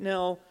 like right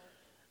now,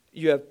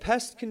 you have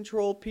pest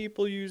control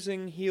people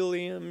using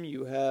helium,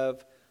 you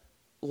have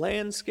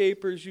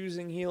landscapers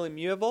using helium,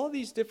 you have all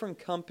these different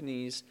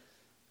companies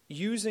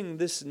using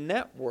this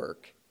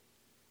network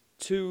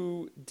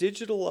to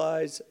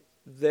digitalize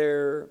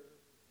their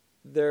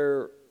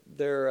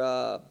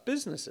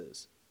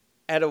businesses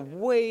at a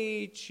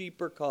way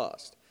cheaper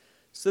cost.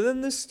 So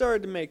then this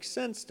started to make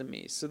sense to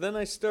me. So then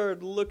I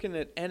started looking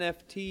at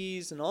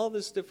NFTs and all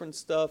this different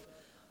stuff.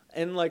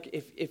 And like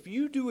if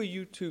you do a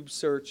YouTube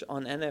search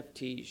on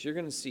NFTs, you're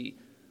going to see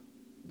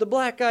the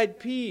Black Eyed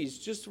Peas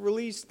just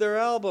released their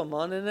album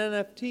on an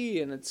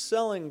NFT and it's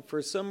selling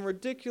for some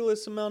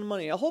ridiculous amount of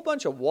money. A whole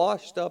bunch of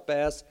washed up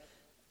ass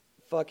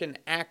fucking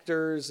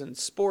actors and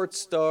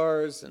sports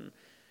stars and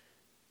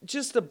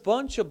just a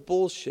bunch of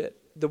bullshit.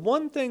 The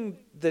one thing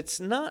that's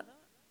not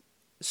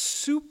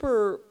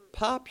super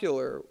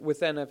popular with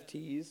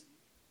NFTs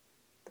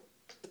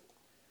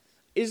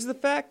is the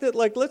fact that,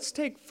 like, let's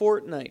take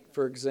Fortnite,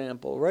 for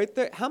example, right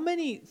there. How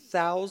many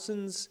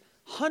thousands,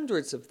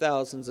 hundreds of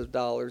thousands of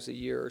dollars a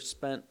year are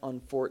spent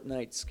on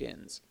Fortnite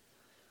skins?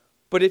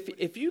 But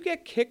if you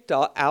get kicked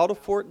out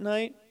of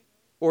Fortnite,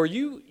 or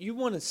you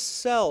want to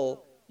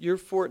sell your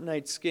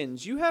Fortnite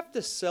skins, you have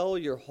to sell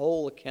your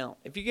whole account.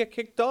 If you get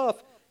kicked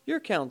off, your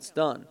account's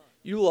done.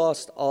 You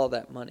lost all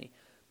that money.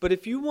 But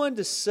if you wanted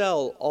to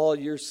sell all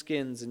your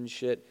skins and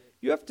shit,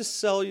 you have to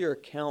sell your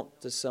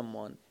account to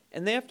someone.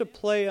 And they have to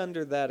play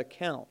under that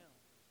account,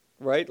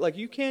 right? Like,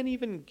 you can't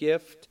even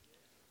gift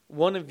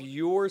one of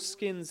your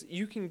skins.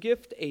 You can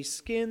gift a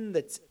skin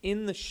that's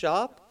in the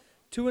shop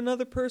to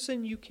another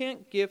person. You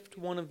can't gift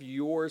one of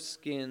your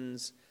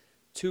skins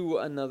to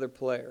another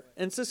player.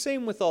 And it's the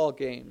same with all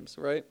games,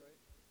 right?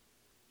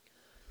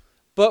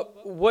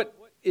 But what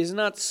is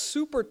not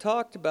super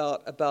talked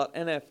about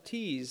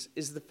NFTs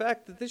is the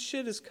fact that this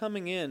shit is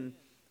coming in,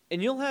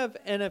 and you'll have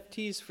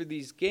NFTs for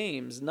these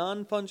games,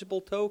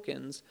 non-fungible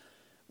tokens,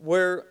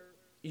 where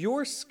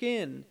your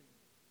skin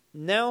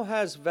now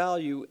has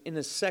value in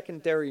a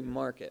secondary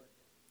market.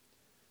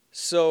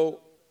 So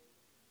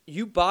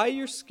you buy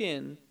your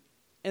skin,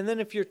 and then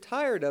if you're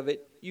tired of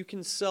it, you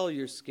can sell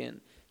your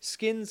skin.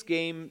 Skins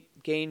gain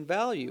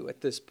value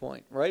at this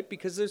point, right?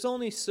 Because there's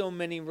only so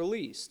many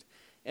released.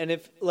 And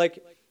if,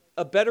 like,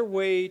 a better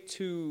way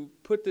to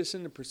put this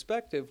into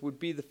perspective would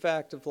be the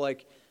fact of,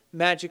 like,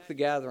 Magic the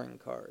Gathering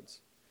cards.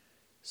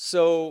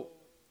 So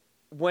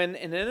when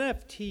an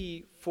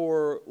NFT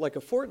for, like,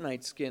 a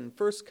Fortnite skin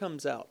first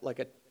comes out, like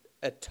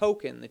a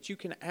token that you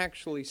can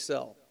actually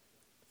sell,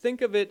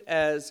 think of it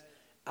as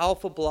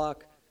Alpha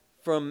Block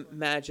from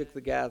Magic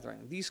the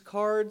Gathering. These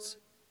cards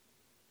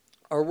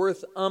are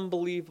worth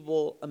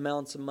unbelievable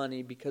amounts of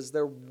money because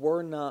there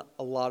were not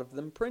a lot of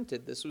them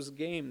printed. This was a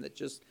game that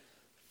just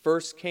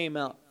first came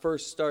out,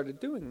 first started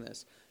doing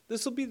this.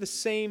 This will be the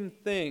same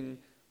thing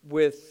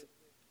with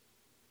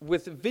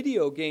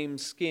video game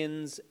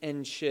skins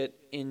and shit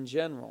in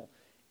general,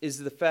 is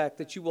the fact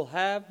that you will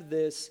have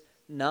this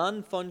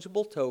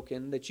non-fungible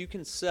token that you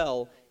can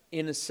sell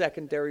in a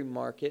secondary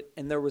market,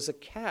 and there was a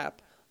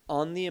cap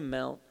on the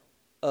amount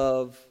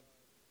of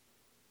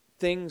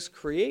things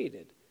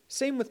created.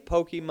 Same with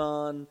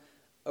Pokemon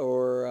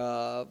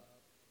or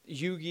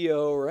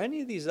Yu-Gi-Oh! Or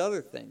any of these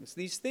other things.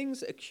 These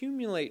things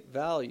accumulate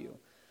value.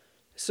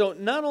 So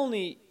not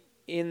only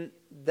in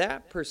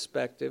that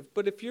perspective,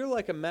 but if you're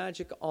like a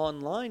Magic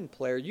Online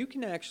player, you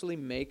can actually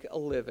make a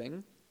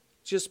living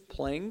just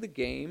playing the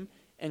game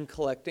and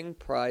collecting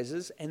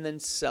prizes and then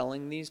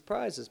selling these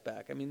prizes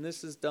back. I mean,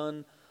 this is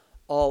done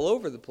all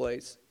over the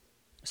place.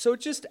 So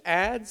it just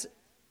adds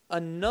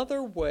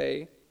another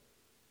way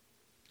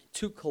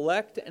to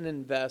collect and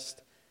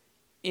invest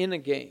in a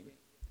game.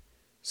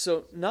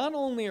 So not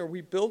only are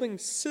we building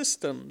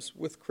systems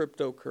with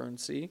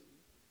cryptocurrency,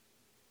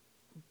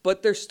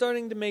 but they're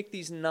starting to make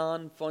these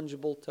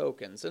non-fungible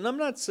tokens. And I'm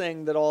not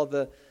saying that all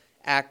the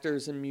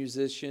actors and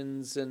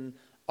musicians and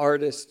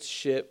artists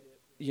shit,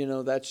 you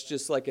know, that's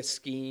just like a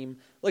scheme.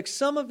 Like,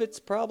 some of it's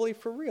probably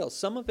for real.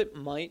 Some of it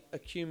might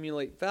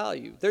accumulate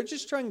value. They're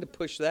just trying to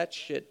push that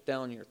shit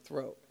down your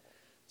throat.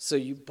 So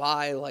you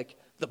buy, like,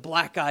 the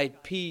Black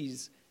Eyed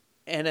Peas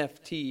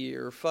NFT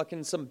or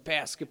fucking some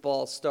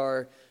basketball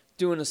star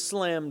doing a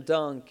slam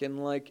dunk,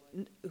 and, like,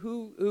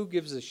 who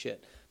gives a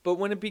shit? But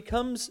when it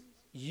becomes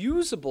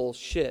usable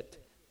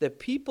shit that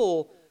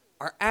people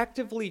are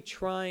actively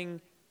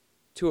trying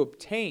to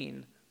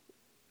obtain,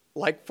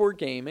 like for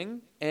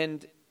gaming,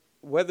 and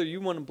whether you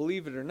want to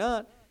believe it or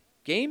not,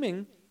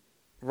 gaming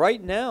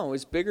right now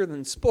is bigger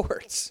than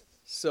sports.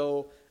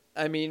 So,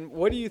 I mean,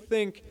 what do you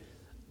think?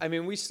 I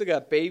mean, we still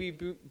got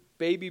baby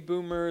baby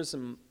boomers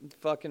and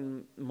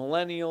fucking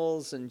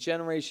millennials and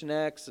Generation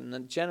X and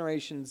then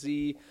Generation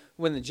Z.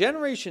 When the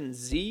Generation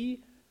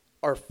Z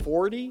are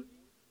 40,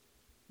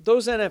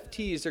 those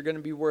NFTs are going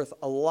to be worth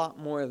a lot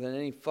more than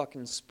any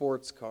fucking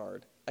sports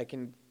card. I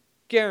can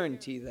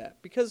guarantee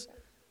that. Because,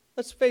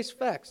 let's face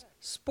facts,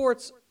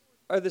 sports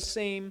are the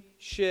same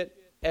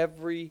shit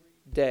every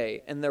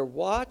day. And they're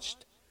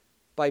watched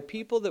by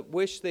people that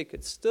wish they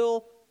could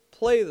still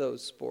play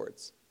those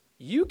sports.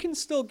 You can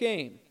still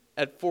game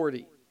at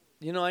 40.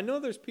 You know, I know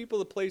there's people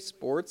that play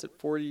sports at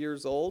 40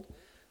 years old,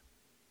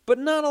 but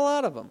not a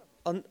lot of them.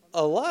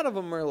 A lot of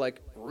them are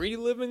like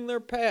reliving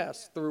their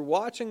past through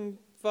watching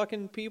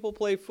fucking people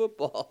play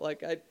football.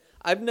 Like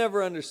I've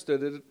never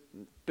understood it.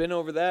 Been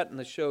over that in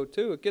the show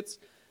too. It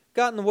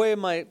got in the way of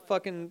my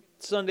fucking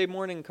Sunday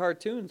morning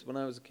cartoons when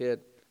I was a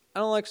kid.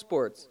 I don't like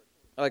sports.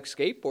 I like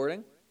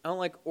skateboarding. I don't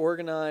like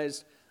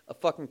organized, a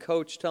fucking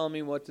coach telling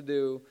me what to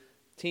do,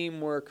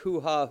 teamwork,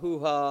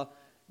 hoo-ha,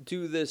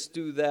 do this,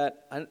 do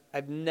that.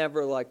 I've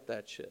never liked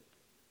that shit.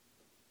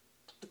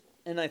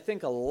 And I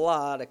think a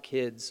lot of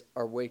kids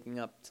are waking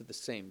up to the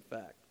same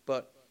fact.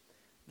 But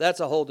that's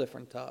a whole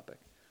different topic.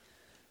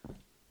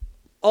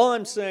 All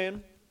I'm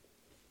saying,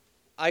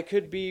 I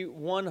could be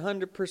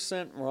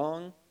 100%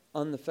 wrong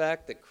on the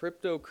fact that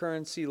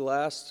cryptocurrency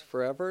lasts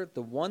forever.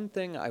 The one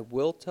thing I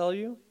will tell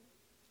you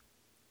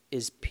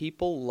is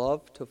people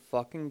love to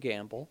fucking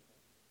gamble.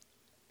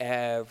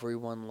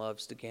 Everyone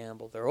loves to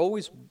gamble. They're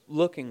always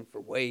looking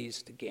for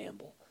ways to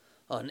gamble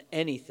on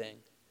anything.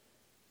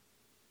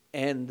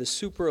 And the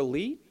super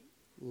elite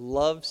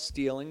love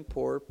stealing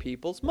poor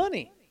people's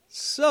money.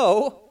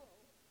 So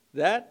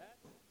that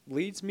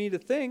leads me to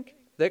think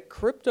that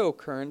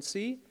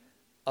cryptocurrency,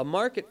 a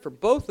market for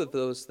both of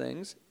those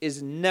things,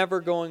 is never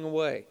going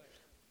away.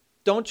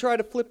 Don't try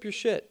to flip your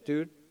shit,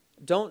 dude.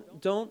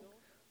 Don't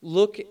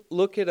look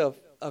at a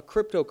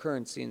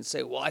cryptocurrency and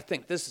say, well, I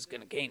think this is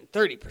going to gain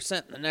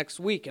 30% in the next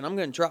week, and I'm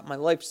going to drop my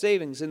life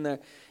savings in there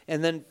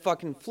and then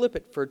fucking flip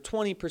it for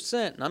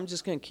 20%, and I'm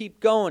just going to keep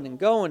going and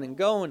going and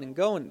going and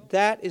going.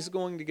 That is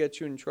going to get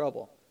you in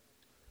trouble.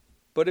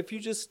 But if you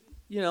just,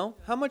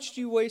 how much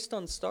do you waste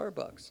on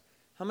Starbucks?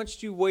 How much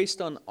do you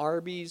waste on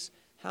Arby's?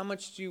 How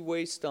much do you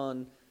waste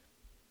on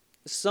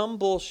some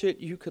bullshit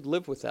you could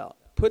live without?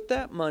 Put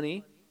that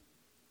money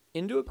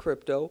into a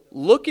crypto.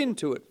 Look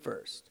into it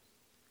first.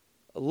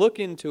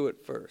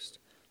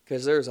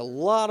 Because there's a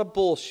lot of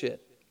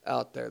bullshit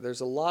out there.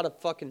 There's a lot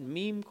of fucking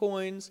meme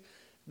coins.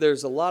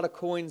 There's a lot of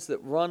coins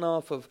that run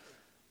off of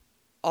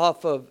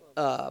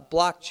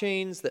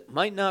blockchains that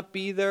might not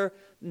be there.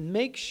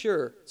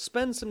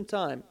 Spend some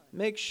time.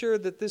 Make sure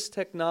that this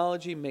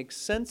technology makes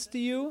sense to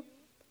you,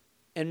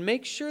 and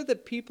make sure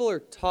that people are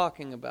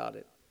talking about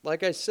it.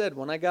 Like I said,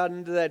 when I got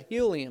into that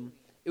helium,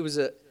 it was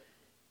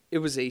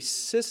a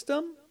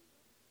system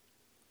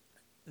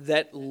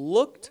that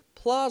looked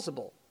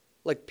plausible,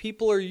 like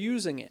people are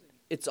using it.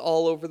 It's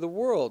all over the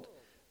world.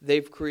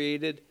 They've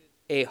created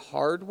a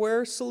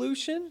hardware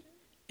solution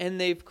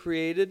and they've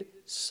created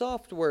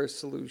software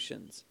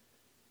solutions.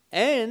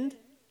 And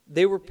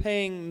they were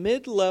paying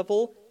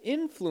mid-level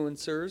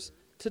influencers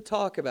to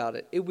talk about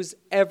it. It was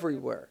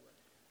everywhere.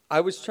 I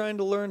was trying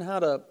to learn how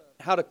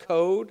to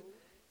code,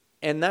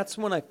 and that's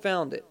when I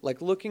found it. Like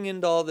looking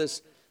into all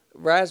this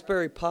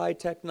Raspberry Pi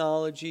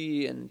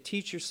technology and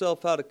teach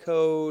yourself how to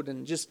code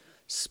and just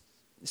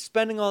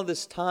spending all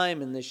this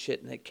time in this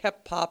shit, and it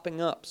kept popping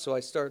up, so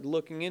I started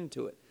looking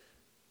into it.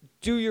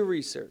 Do your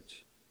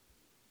research.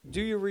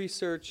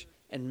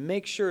 And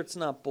make sure it's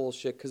not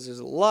bullshit, because there's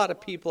a lot of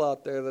people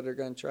out there that are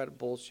going to try to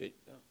bullshit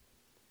you.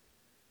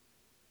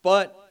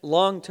 But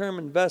long-term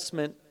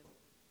investment,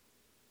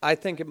 I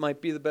think it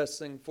might be the best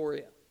thing for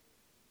you.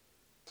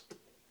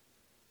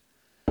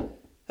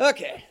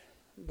 Okay,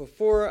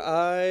 before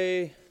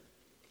I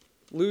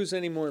lose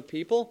any more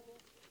people,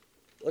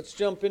 let's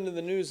jump into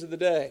the news of the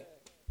day.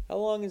 How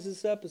long is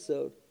this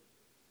episode?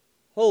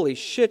 Holy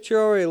shit,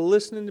 you're already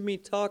listening to me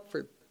talk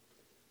for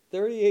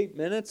 38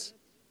 minutes?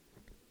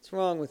 What's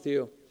wrong with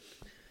you?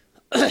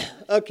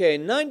 Okay,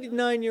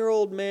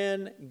 99-year-old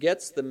man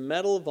gets the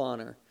Medal of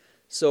Honor.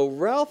 So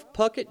Ralph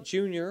Puckett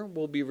Jr.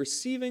 will be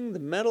receiving the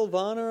Medal of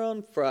Honor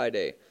on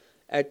Friday.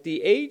 At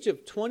the age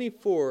of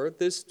 24,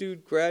 this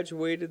dude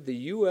graduated the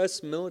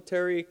U.S.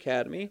 Military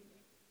Academy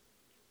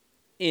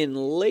in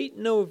late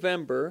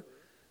November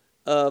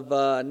of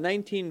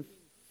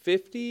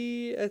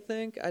 1950, I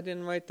think. I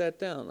didn't write that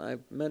down. I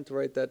meant to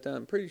write that down.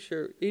 I'm pretty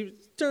sure. He was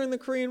during the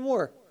Korean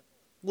War.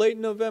 Late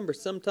November,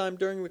 sometime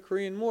during the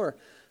Korean War.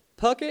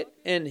 Puckett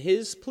and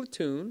his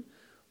platoon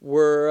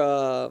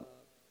were...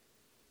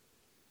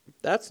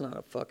 that's not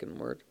a fucking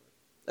word.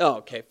 Oh,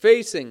 okay.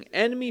 Facing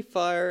enemy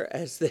fire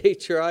as they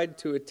tried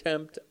to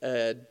attempt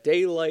a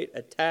daylight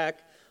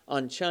attack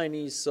on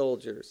Chinese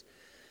soldiers.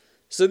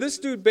 So this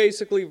dude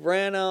basically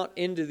ran out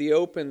into the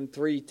open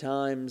 3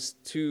 times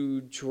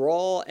to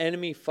draw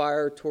enemy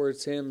fire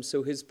towards him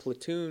so his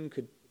platoon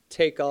could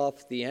take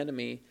off the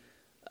enemy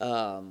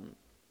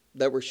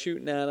that were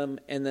shooting at him.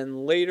 And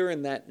then later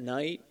in that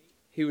night,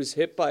 he was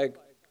hit by a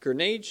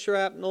grenade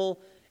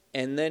shrapnel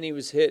and then he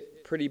was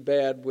hit pretty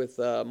bad with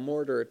a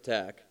mortar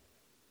attack.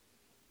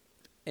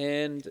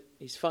 And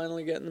he's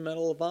finally getting the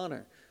Medal of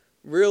Honor.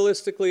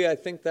 Realistically, I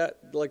think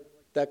that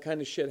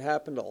kind of shit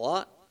happened a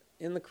lot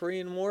in the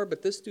Korean War,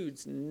 but this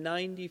dude's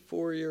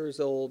 94 years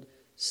old,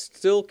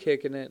 still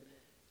kicking it,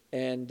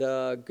 and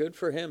good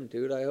for him,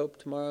 dude. I hope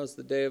tomorrow's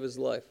the day of his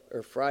life,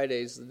 or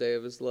Friday's the day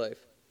of his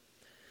life.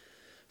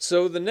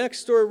 So the next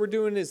story we're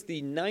doing is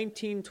the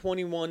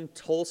 1921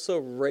 Tulsa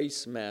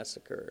Race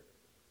Massacre.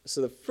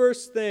 So the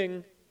first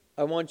thing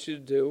I want you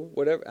to do,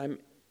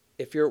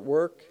 if you're at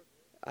work,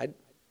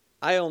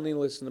 I only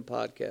listen to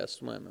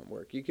podcasts when I'm at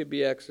work. You could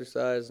be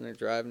exercising or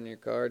driving in your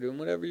car, doing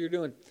whatever you're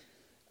doing.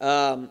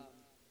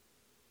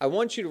 I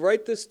want you to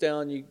write this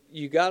down.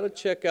 You got to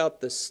check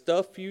out the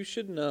Stuff You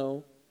Should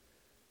Know,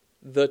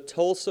 the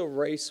Tulsa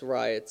Race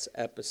Riots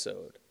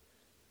episode.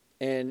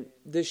 And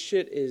this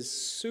shit is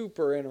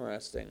super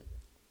interesting.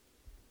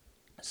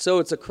 So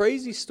it's a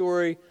crazy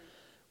story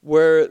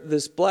where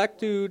this black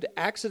dude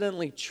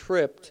accidentally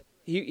tripped.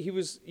 He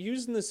was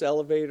using this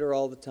elevator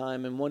all the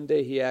time, and one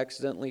day he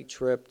accidentally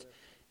tripped,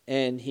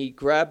 and he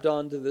grabbed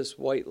onto this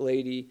white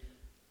lady,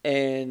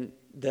 and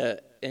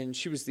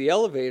she was the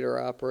elevator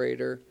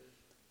operator.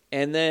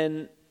 And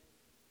then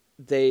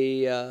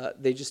they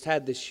just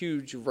had this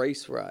huge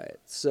race riot.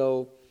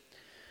 So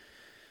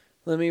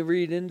let me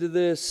read into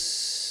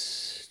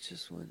this.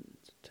 Just went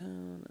to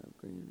town.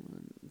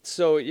 Greenwood.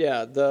 So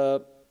yeah,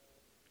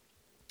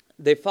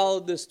 they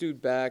followed this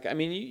dude back. I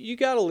mean, you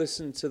got to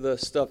listen to the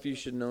Stuff You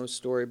Should Know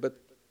story. But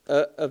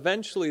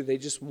eventually, they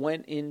just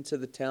went into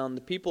the town.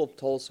 The people of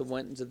Tulsa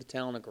went into the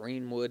town of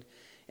Greenwood,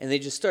 and they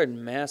just started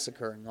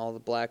massacring all the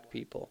black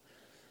people.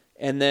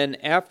 And then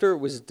after it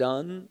was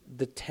done,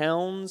 the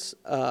towns,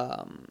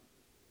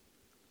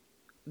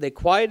 they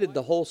quieted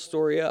the whole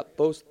story up,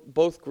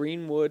 both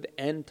Greenwood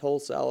and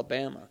Tulsa,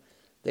 Alabama.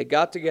 They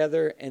got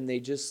together and they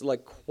just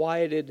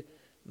quieted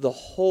the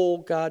whole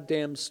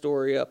goddamn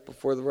story up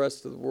before the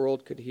rest of the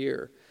world could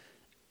hear.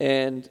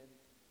 And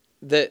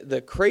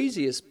the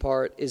craziest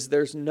part is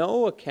there's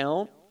no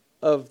account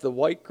of the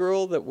white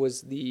girl that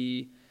was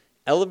the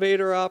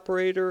elevator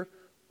operator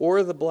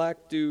or the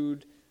black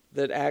dude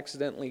that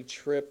accidentally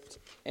tripped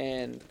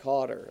and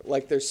caught her.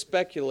 There's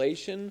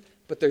speculation,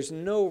 but there's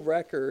no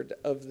record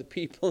of the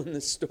people in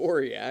the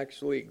story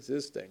actually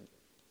existing.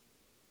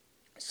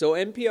 So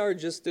NPR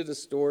just did a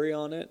story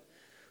on it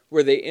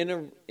where they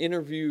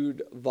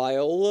interviewed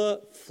Viola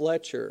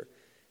Fletcher.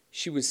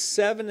 She was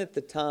 7 at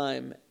the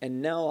time,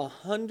 and now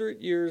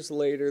 100 years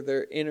later,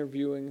 they're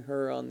interviewing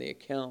her on the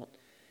account.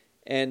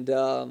 And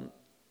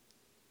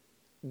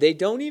they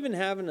don't even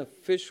have an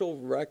official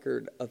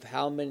record of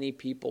how many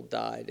people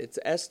died. It's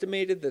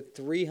estimated that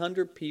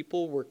 300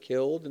 people were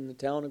killed in the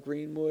town of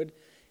Greenwood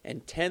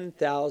and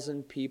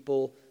 10,000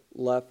 people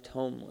left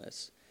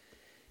homeless.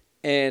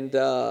 And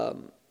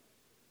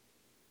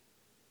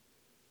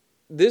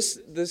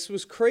this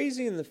was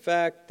crazy in the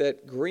fact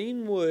that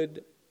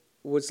Greenwood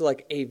was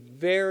a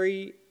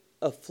very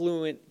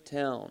affluent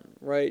town,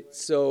 right?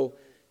 So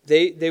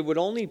they would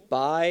only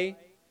buy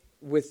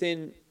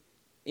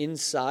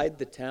inside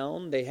the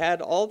town. They had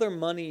all their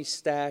money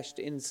stashed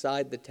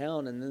inside the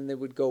town, and then they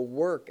would go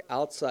work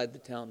outside the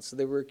town. So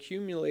they were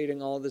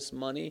accumulating all this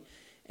money,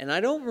 and I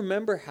don't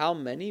remember how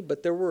many,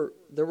 but there were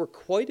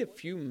quite a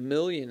few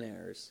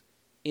millionaires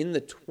in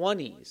the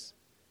 20s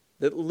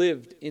that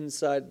lived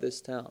inside this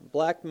town,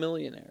 black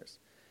millionaires.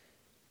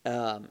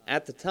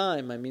 At the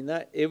time, I mean,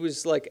 that it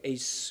was a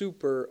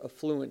super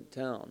affluent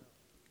town.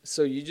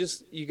 So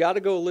you got to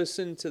go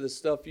listen to the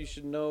Stuff You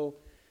Should Know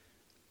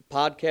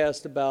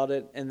podcast about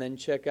it, and then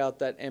check out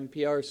that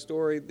NPR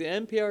story. The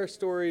NPR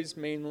story is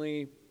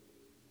mainly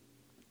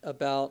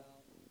about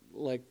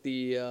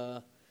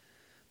the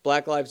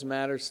Black Lives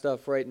Matter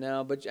stuff right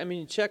now, but I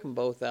mean, check them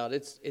both out.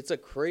 It's a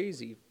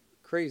crazy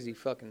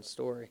fucking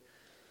story.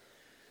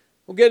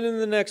 We'll get into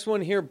the next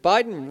one here.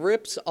 Biden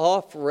rips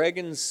off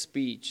Reagan's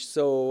speech.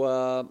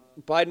 So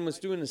Biden was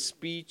doing a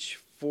speech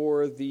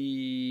for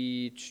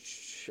the,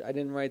 I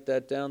didn't write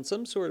that down,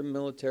 some sort of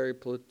military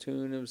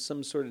platoon. It was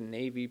some sort of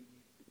Navy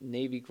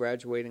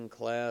graduating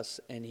class,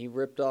 and he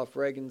ripped off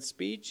Reagan's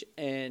speech,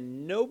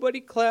 and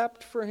nobody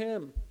clapped for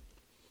him.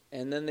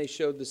 And then they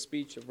showed the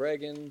speech of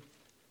Reagan,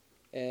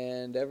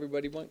 and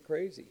everybody went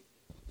crazy.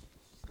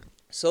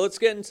 So let's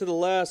get into the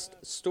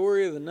last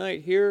story of the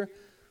night here.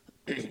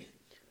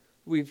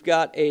 We've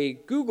got a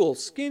Google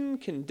skin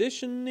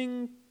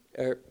condition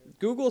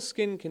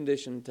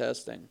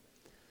testing.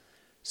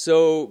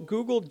 So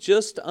Google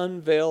just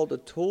unveiled a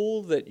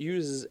tool that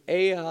uses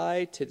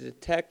AI to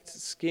detect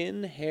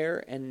skin,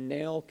 hair, and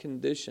nail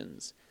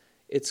conditions.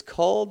 It's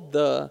called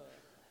the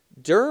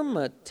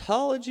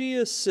Dermatology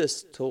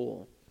Assist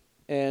tool.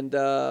 And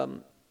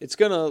it's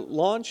going to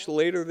launch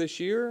later this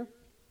year.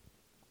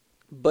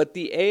 But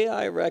the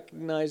AI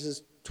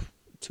recognizes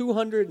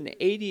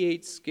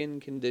 288 skin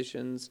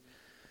conditions.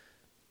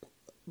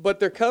 But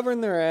they're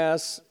covering their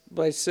ass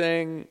by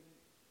saying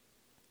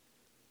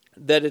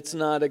that it's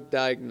not a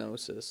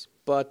diagnosis.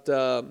 But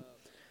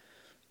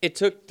It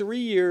took 3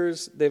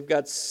 years. They've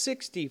got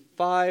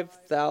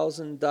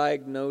 65,000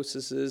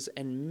 diagnoses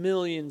and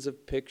millions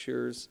of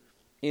pictures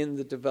in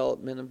the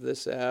development of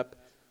this app.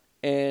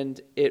 And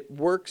it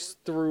works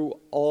through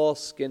all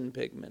skin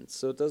pigments.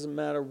 So it doesn't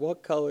matter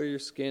what color your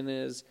skin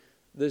is.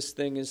 This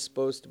thing is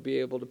supposed to be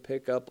able to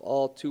pick up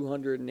all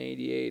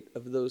 288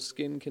 of those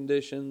skin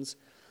conditions.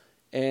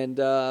 And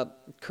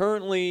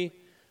currently,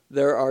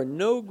 there are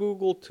no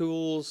Google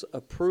tools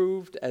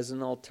approved as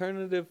an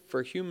alternative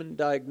for human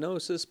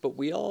diagnosis, but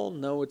we all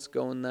know it's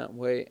going that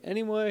way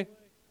anyway.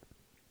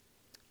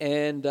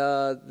 And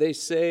they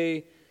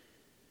say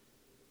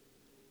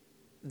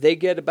they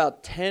get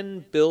about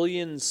 10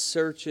 billion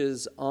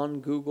searches on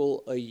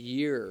Google a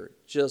year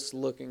just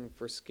looking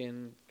for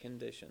skin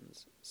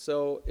conditions.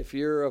 So if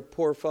you're a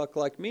poor fuck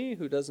like me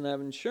who doesn't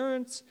have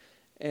insurance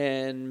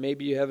and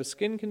maybe you have a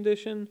skin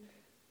condition,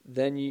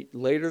 then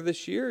later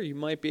this year you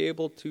might be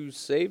able to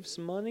save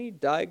some money,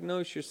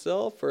 diagnose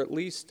yourself, or at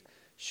least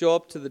show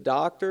up to the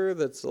doctor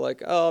that's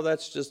like, oh,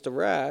 that's just a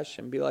rash,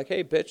 and be like,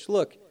 hey, bitch,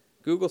 look,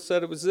 Google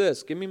said it was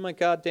this. Give me my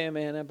goddamn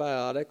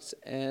antibiotics,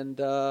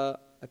 and I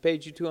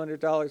paid you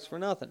 $200 for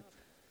nothing.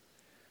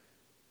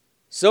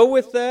 So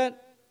with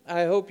that,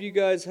 I hope you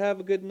guys have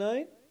a good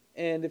night.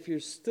 And if you're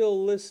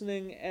still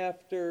listening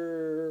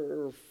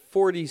after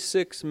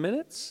 46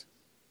 minutes,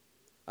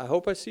 I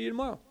hope I see you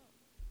tomorrow.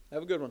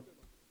 Have a good one.